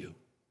name on you.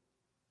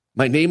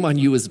 My name on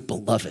you is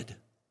beloved,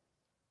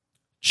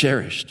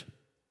 cherished,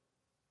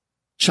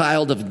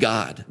 child of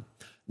God,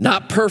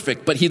 not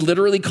perfect, but he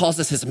literally calls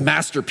us his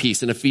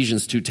masterpiece in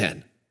Ephesians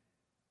 2:10.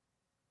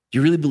 Do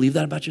you really believe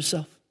that about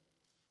yourself?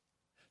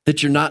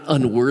 That you're not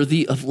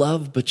unworthy of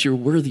love, but you're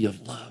worthy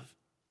of love.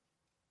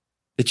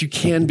 That you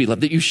can be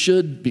loved, that you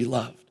should be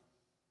loved.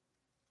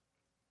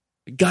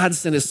 God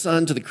sent his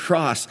son to the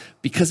cross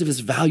because of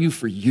his value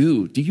for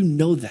you. Do you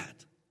know that?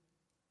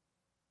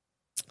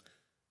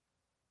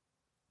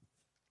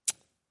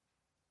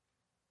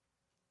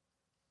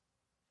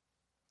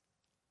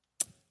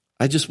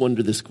 I just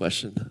wonder this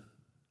question.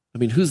 I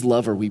mean, whose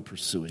love are we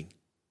pursuing?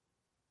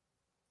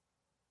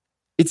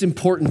 It's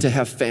important to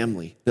have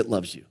family that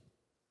loves you.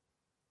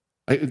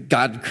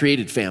 God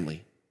created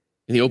family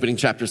in the opening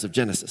chapters of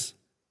Genesis.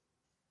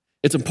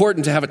 It's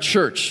important to have a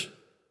church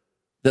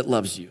that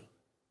loves you.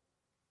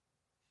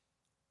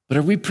 But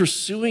are we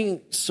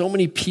pursuing so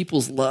many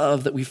people's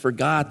love that we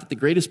forgot that the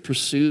greatest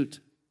pursuit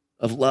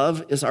of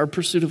love is our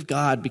pursuit of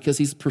God because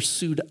he's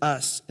pursued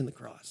us in the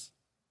cross?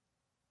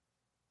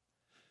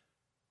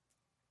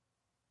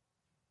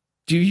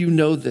 Do you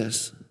know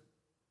this?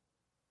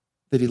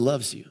 That he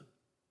loves you?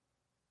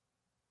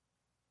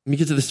 Let me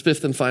get to this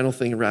fifth and final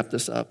thing and wrap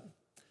this up.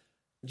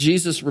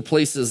 Jesus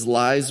replaces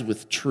lies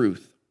with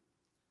truth.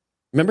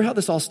 Remember how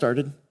this all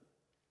started?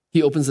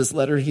 He opens this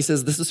letter. He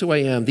says, this is who I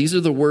am. These are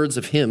the words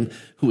of him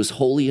who is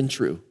holy and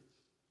true.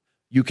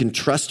 You can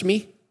trust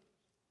me,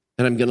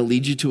 and I'm going to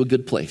lead you to a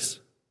good place.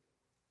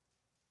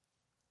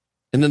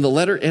 And then the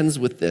letter ends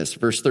with this,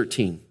 verse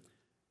 13.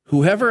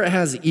 Whoever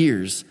has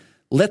ears,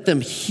 let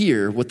them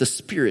hear what the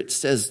Spirit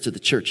says to the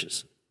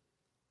churches.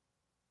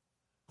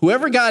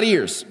 Whoever got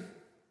ears,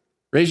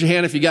 raise your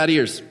hand if you got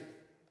ears.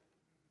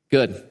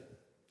 Good.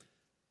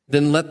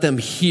 Then let them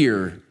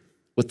hear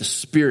what the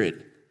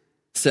Spirit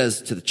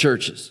says to the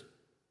churches.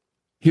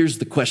 Here's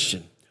the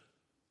question.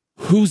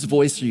 Whose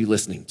voice are you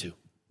listening to?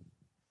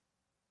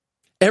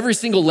 Every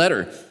single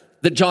letter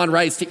that John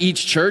writes to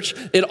each church,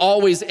 it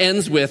always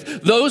ends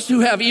with, those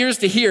who have ears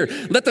to hear,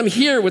 let them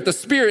hear what the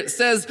Spirit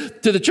says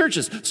to the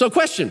churches. So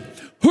question,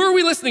 who are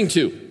we listening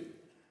to?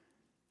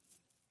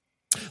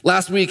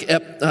 Last week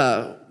at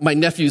my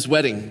nephew's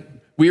wedding,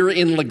 we were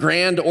in La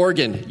Grande,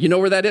 Oregon. You know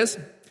where that is?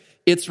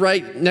 It's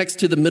right next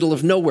to the middle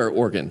of nowhere,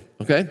 Oregon,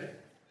 okay?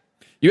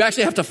 You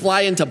actually have to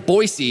fly into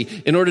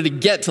Boise in order to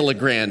get to La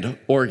Grande,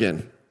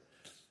 Oregon.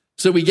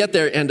 So we get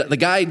there, and the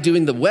guy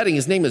doing the wedding,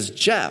 his name is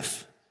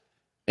Jeff.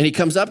 And he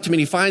comes up to me and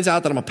he finds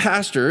out that I'm a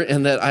pastor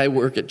and that I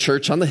work at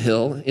Church on the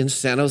Hill in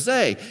San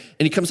Jose.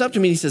 And he comes up to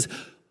me and he says,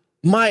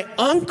 my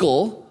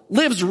uncle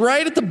lives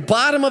right at the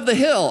bottom of the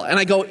hill. And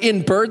I go,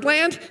 in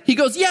Birdland? He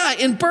goes, yeah,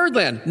 in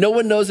Birdland. No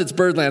one knows it's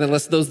Birdland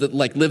unless those that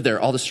live there.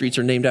 All the streets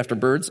are named after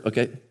birds.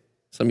 Okay.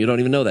 Some of you don't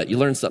even know that. You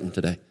learned something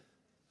today.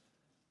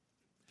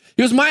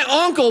 He goes, my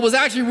uncle was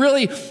actually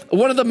really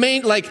one of the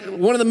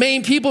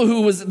main people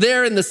who was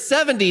there in the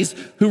 70s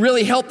who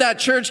really helped that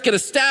church get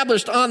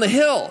established on the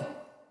hill.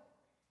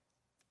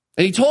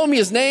 And he told me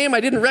his name.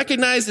 I didn't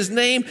recognize his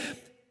name.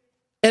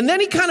 And then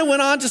he kind of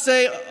went on to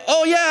say,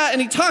 oh yeah,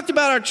 and he talked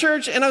about our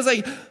church. And I was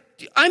like,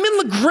 I'm in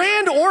La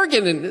Grande,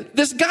 Oregon, and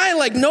this guy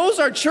knows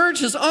our church,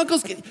 his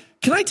uncles.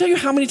 Can I tell you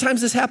how many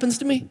times this happens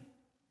to me?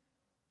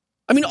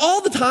 I mean,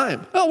 all the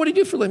time. Oh, what do you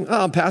do for a living?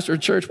 Oh, I'm pastor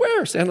at church.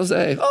 Where? San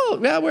Jose. Oh,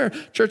 yeah, where?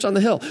 Church on the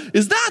Hill.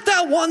 Is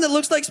that one that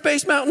looks like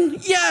Space Mountain?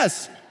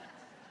 Yes.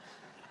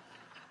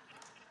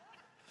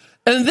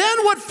 And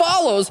then what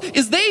follows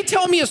is they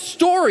tell me a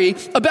story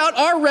about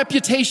our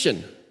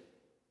reputation.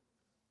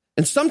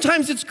 And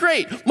sometimes it's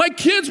great. My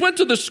kids went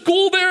to the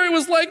school there. It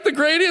was like the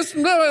greatest.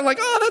 And I'm like,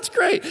 oh, that's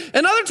great.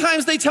 And other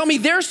times they tell me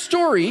their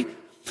story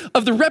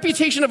of the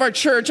reputation of our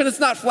church, and it's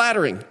not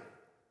flattering.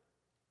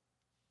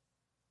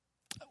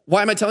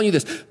 Why am I telling you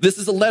this? This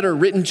is a letter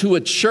written to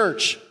a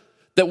church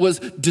that was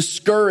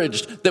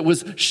discouraged, that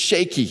was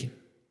shaky.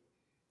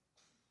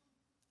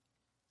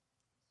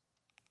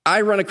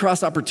 I run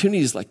across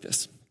opportunities like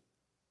this.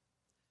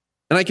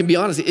 And I can be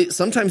honest,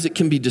 sometimes it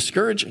can be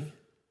discouraging.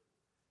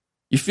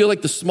 You feel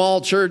like the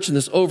small church in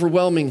this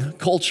overwhelming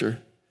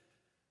culture.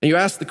 And you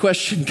ask the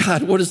question,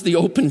 God, what is the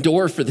open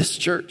door for this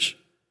church?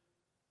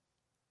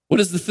 What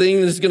is the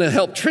thing that's going to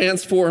help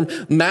transform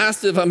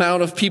massive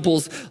amount of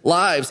people's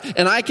lives?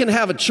 And I can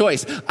have a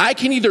choice. I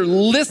can either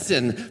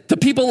listen to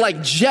people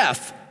like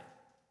Jeff,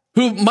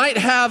 who might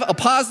have a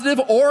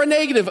positive or a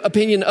negative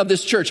opinion of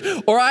this church.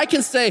 Or I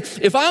can say,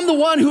 if I'm the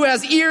one who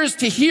has ears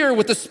to hear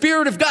what the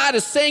Spirit of God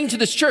is saying to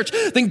this church,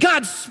 then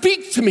God,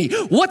 speak to me.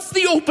 What's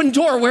the open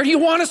door? Where do you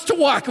want us to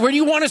walk? Where do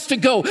you want us to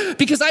go?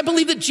 Because I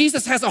believe that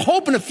Jesus has a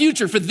hope and a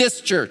future for this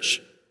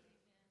church.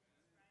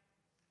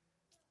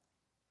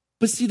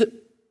 But see, the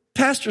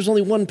pastor's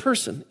only one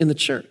person in the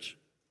church.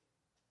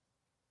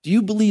 Do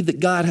you believe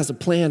that God has a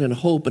plan and a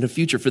hope and a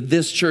future for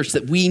this church,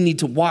 that we need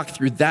to walk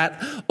through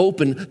that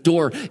open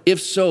door? If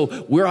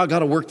so, we're all got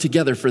to work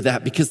together for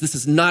that, because this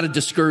is not a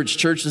discouraged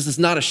church. This is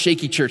not a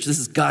shaky church. This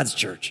is God's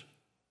church.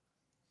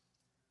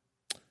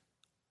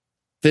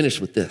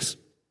 Finish with this.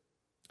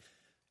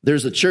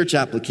 There's a church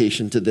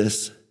application to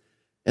this,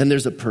 and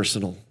there's a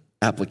personal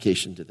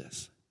application to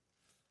this.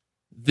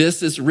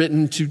 This is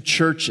written to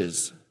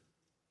churches,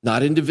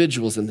 not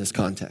individuals in this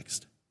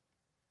context.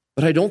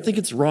 But I don't think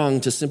it's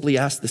wrong to simply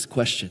ask this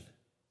question.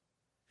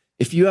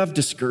 If you have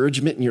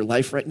discouragement in your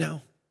life right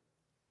now,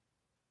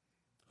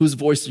 whose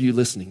voice are you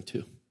listening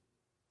to?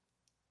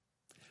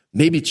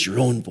 Maybe it's your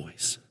own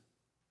voice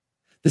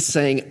that's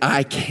saying,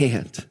 I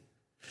can't.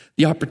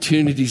 The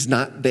opportunity's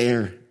not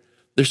there.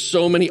 There's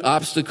so many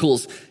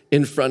obstacles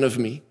in front of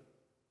me.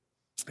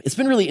 It's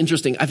been really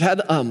interesting. I've had,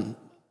 in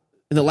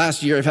the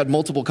last year, I've had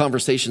multiple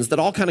conversations that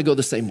all kind of go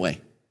the same way.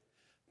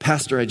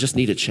 Pastor, I just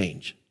need a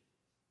change.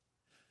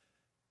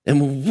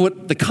 And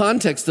what the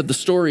context of the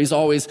story is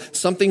always,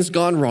 something's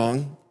gone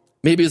wrong.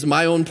 Maybe it's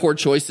my own poor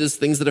choices,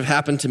 things that have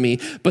happened to me.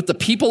 But the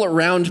people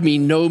around me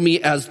know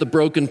me as the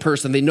broken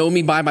person. They know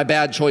me by my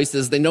bad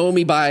choices. They know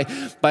me by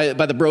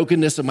the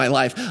brokenness of my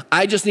life.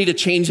 I just need a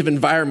change of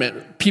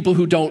environment. People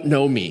who don't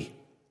know me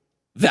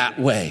that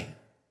way.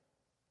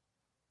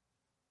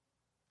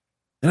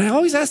 And I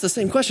always ask the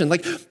same question,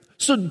 like,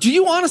 so do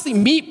you honestly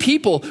meet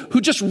people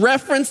who just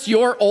reference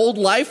your old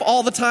life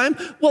all the time?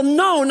 Well,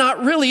 no,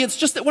 not really. It's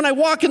just that when I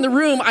walk in the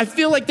room, I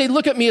feel like they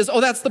look at me as, oh,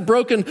 that's the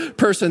broken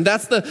person.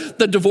 That's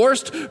the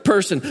divorced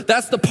person.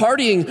 That's the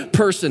partying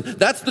person.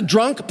 That's the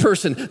drunk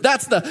person.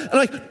 I'm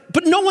like,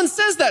 but no one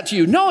says that to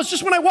you. No, it's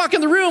just when I walk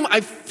in the room, I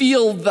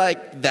feel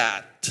like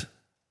that.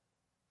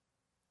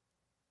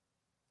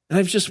 And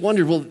I've just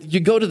wondered, well, you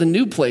go to the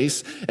new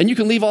place and you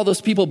can leave all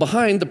those people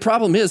behind. The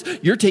problem is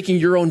you're taking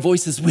your own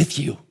voices with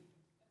you,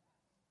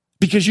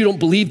 because you don't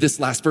believe this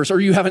last verse,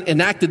 or you haven't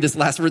enacted this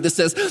last verse that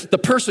says, the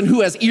person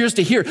who has ears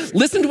to hear,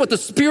 listen to what the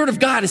Spirit of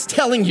God is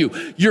telling you.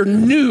 You're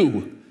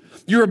new.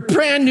 You're a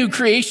brand new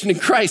creation in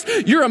Christ.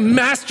 You're a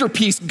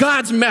masterpiece,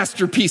 God's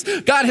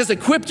masterpiece. God has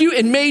equipped you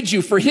and made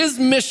you for his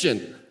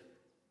mission.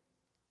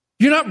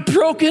 You're not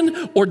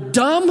broken or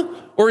dumb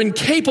or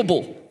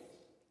incapable.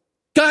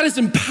 God is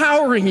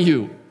empowering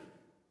you.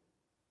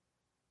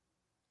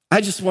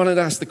 I just wanted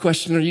to ask the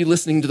question, are you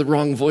listening to the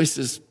wrong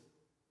voices?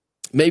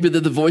 Maybe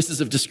they're the voices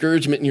of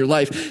discouragement in your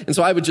life. And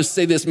so I would just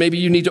say this, maybe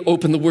you need to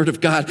open the Word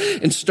of God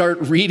and start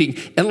reading.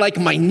 And like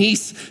my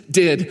niece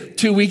did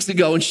 2 weeks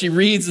ago, and she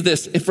reads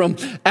this from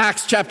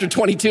Acts chapter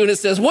 22, and it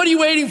says, what are you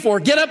waiting for?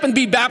 Get up and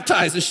be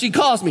baptized. And she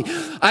calls me,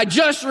 I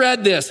just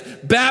read this,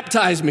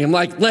 baptize me. I'm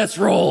like, let's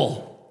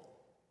roll.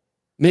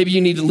 Maybe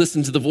you need to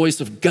listen to the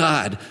voice of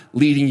God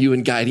leading you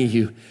and guiding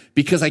you,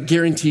 because I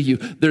guarantee you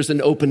there's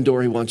an open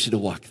door he wants you to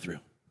walk through.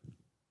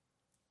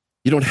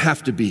 You don't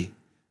have to be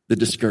the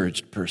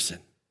discouraged person.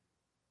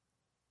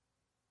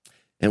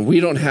 And we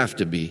don't have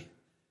to be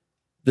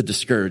the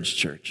discouraged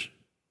church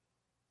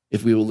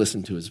if we will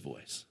listen to his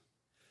voice.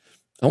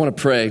 I want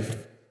to pray,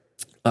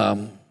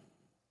 but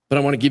I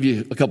want to give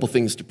you a couple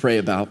things to pray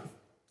about.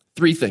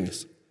 3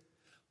 things.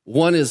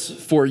 One is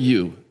for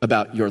you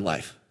about your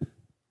life.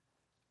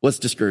 What's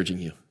discouraging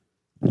you?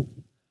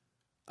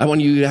 I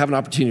want you to have an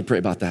opportunity to pray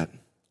about that.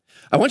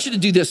 I want you to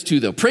do this too,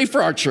 though. Pray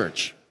for our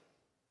church.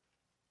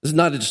 This is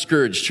not a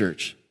discouraged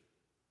church.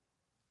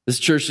 This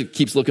church that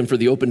keeps looking for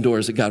the open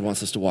doors that God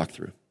wants us to walk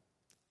through.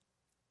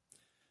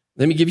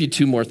 Let me give you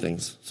 2 more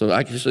things. So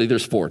actually,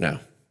 there's 4 now.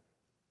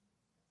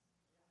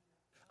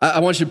 I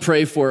want you to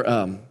pray for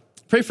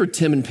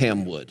Tim and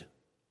Pam Wood.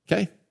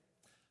 Okay,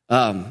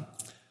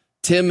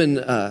 Tim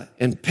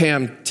and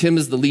Pam. Tim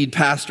is the lead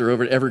pastor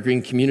over at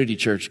Evergreen Community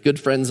Church. Good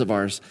friends of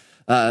ours.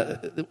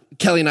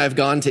 Kelly and I have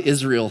gone to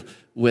Israel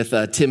with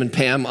Tim and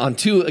Pam on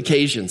 2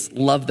 occasions.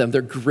 Love them.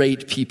 They're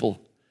great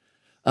people.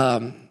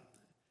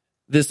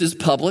 This is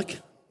public,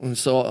 and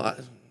so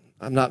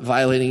I'm not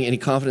violating any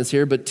confidence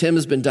here, but Tim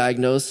has been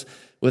diagnosed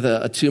with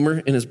a tumor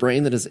in his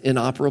brain that is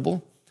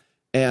inoperable,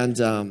 and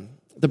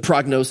the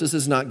prognosis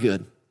is not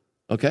good,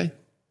 okay?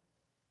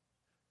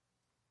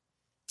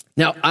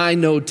 Now, I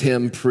know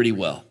Tim pretty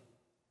well.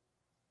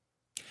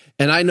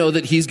 And I know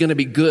that he's going to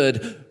be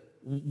good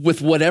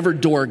with whatever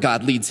door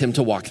God leads him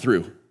to walk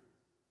through.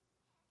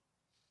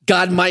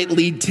 God might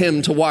lead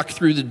Tim to walk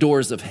through the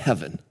doors of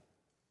heaven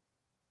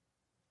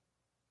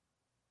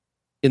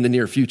in the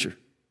near future.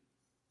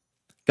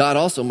 God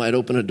also might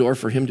open a door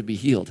for him to be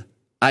healed.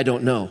 I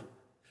don't know.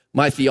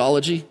 My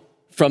theology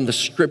from the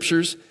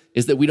scriptures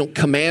is that we don't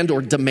command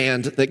or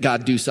demand that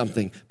God do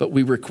something, but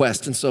we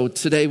request. And so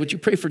today, would you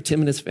pray for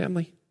Tim and his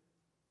family?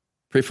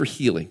 Pray for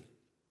healing.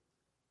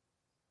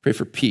 Pray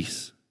for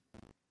peace.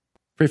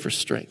 Pray for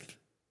strength.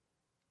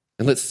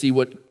 And let's see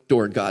what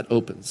door God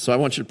opens. So I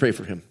want you to pray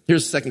for him.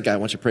 Here's the second guy I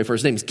want you to pray for.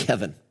 His name's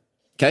Kevin,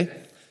 okay?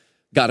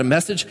 Got a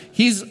message.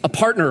 He's a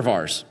partner of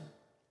ours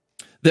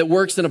that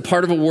works in a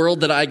part of a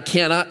world that I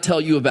cannot tell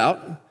you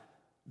about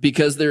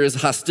because there is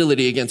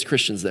hostility against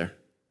Christians there.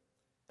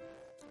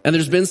 And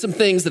there's been some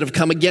things that have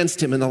come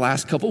against him in the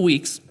last couple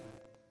weeks.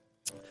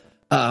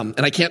 And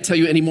I can't tell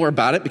you any more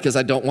about it because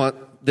I don't want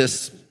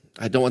this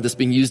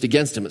being used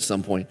against him at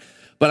some point.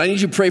 But I need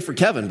you to pray for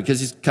Kevin because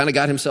he's kind of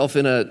got himself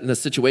in a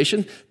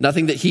situation,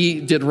 nothing that he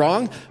did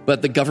wrong,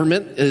 but the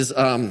government is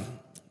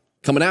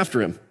coming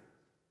after him.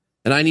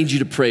 And I need you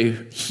to pray.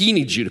 He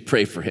needs you to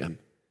pray for him.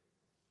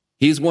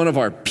 He's one of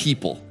our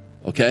people,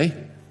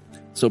 okay?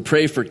 So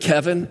pray for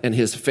Kevin and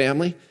his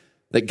family,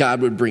 that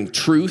God would bring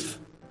truth,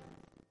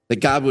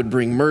 that God would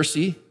bring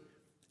mercy,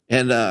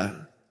 and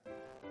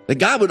that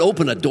God would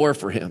open a door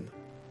for him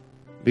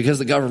because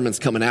the government's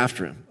coming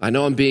after him. I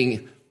know I'm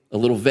being a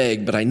little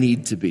vague, but I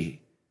need to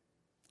be.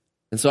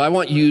 And so I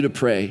want you to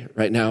pray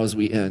right now as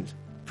we end.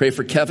 Pray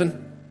for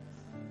Kevin.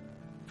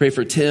 Pray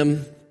for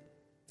Tim,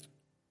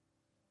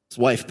 his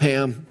wife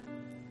Pam.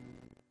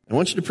 I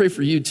want you to pray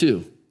for you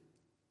too.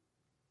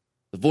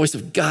 The voice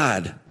of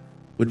God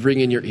would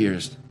ring in your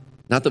ears,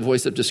 not the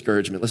voice of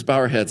discouragement. Let's bow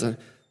our heads. Let's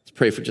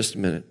pray for just a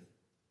minute.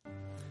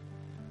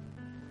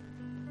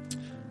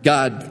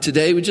 God,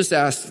 today we just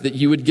ask that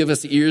you would give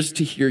us ears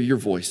to hear your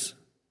voice.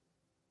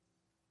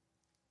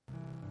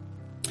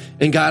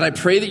 And God, I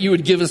pray that you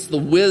would give us the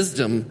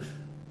wisdom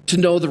to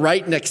know the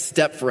right next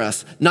step for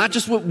us. Not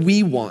just what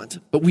we want,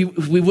 but we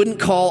wouldn't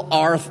call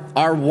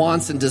our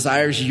wants and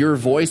desires your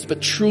voice,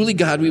 but truly,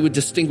 God, we would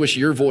distinguish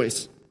your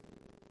voice.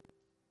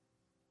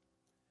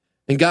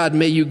 And God,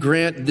 may you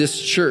grant this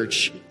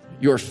church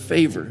your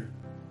favor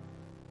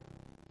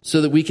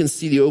so that we can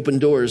see the open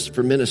doors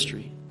for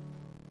ministry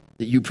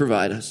that you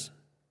provide us.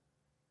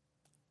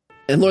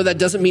 And Lord, that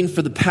doesn't mean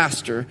for the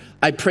pastor.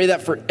 I pray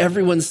that for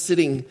everyone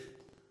sitting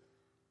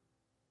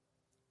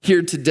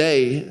here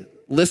today,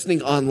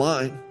 listening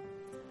online,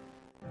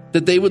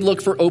 that they would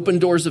look for open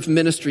doors of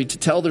ministry to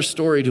tell their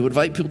story, to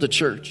invite people to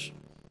church.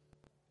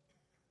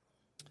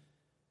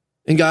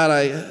 And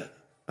God,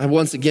 I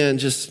once again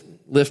just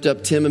lift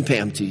up Tim and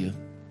Pam to you.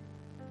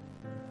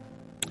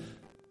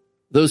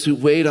 Those who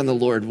wait on the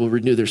Lord will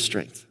renew their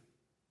strength.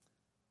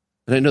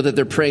 And I know that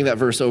they're praying that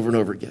verse over and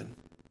over again.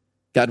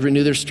 God,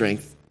 renew their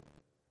strength.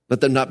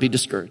 Let them not be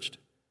discouraged.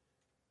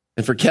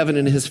 And for Kevin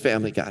and his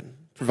family, God,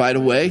 provide a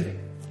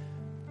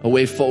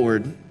way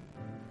forward.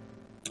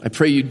 I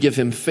pray you'd give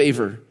him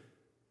favor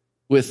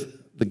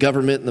with the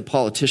government and the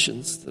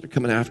politicians that are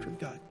coming after him,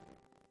 God.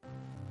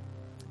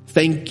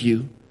 Thank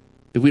you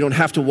that we don't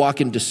have to walk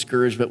in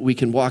discouragement. We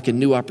can walk in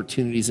new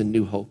opportunities and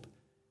new hope.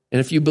 And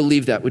if you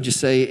believe that, would you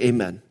say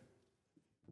amen?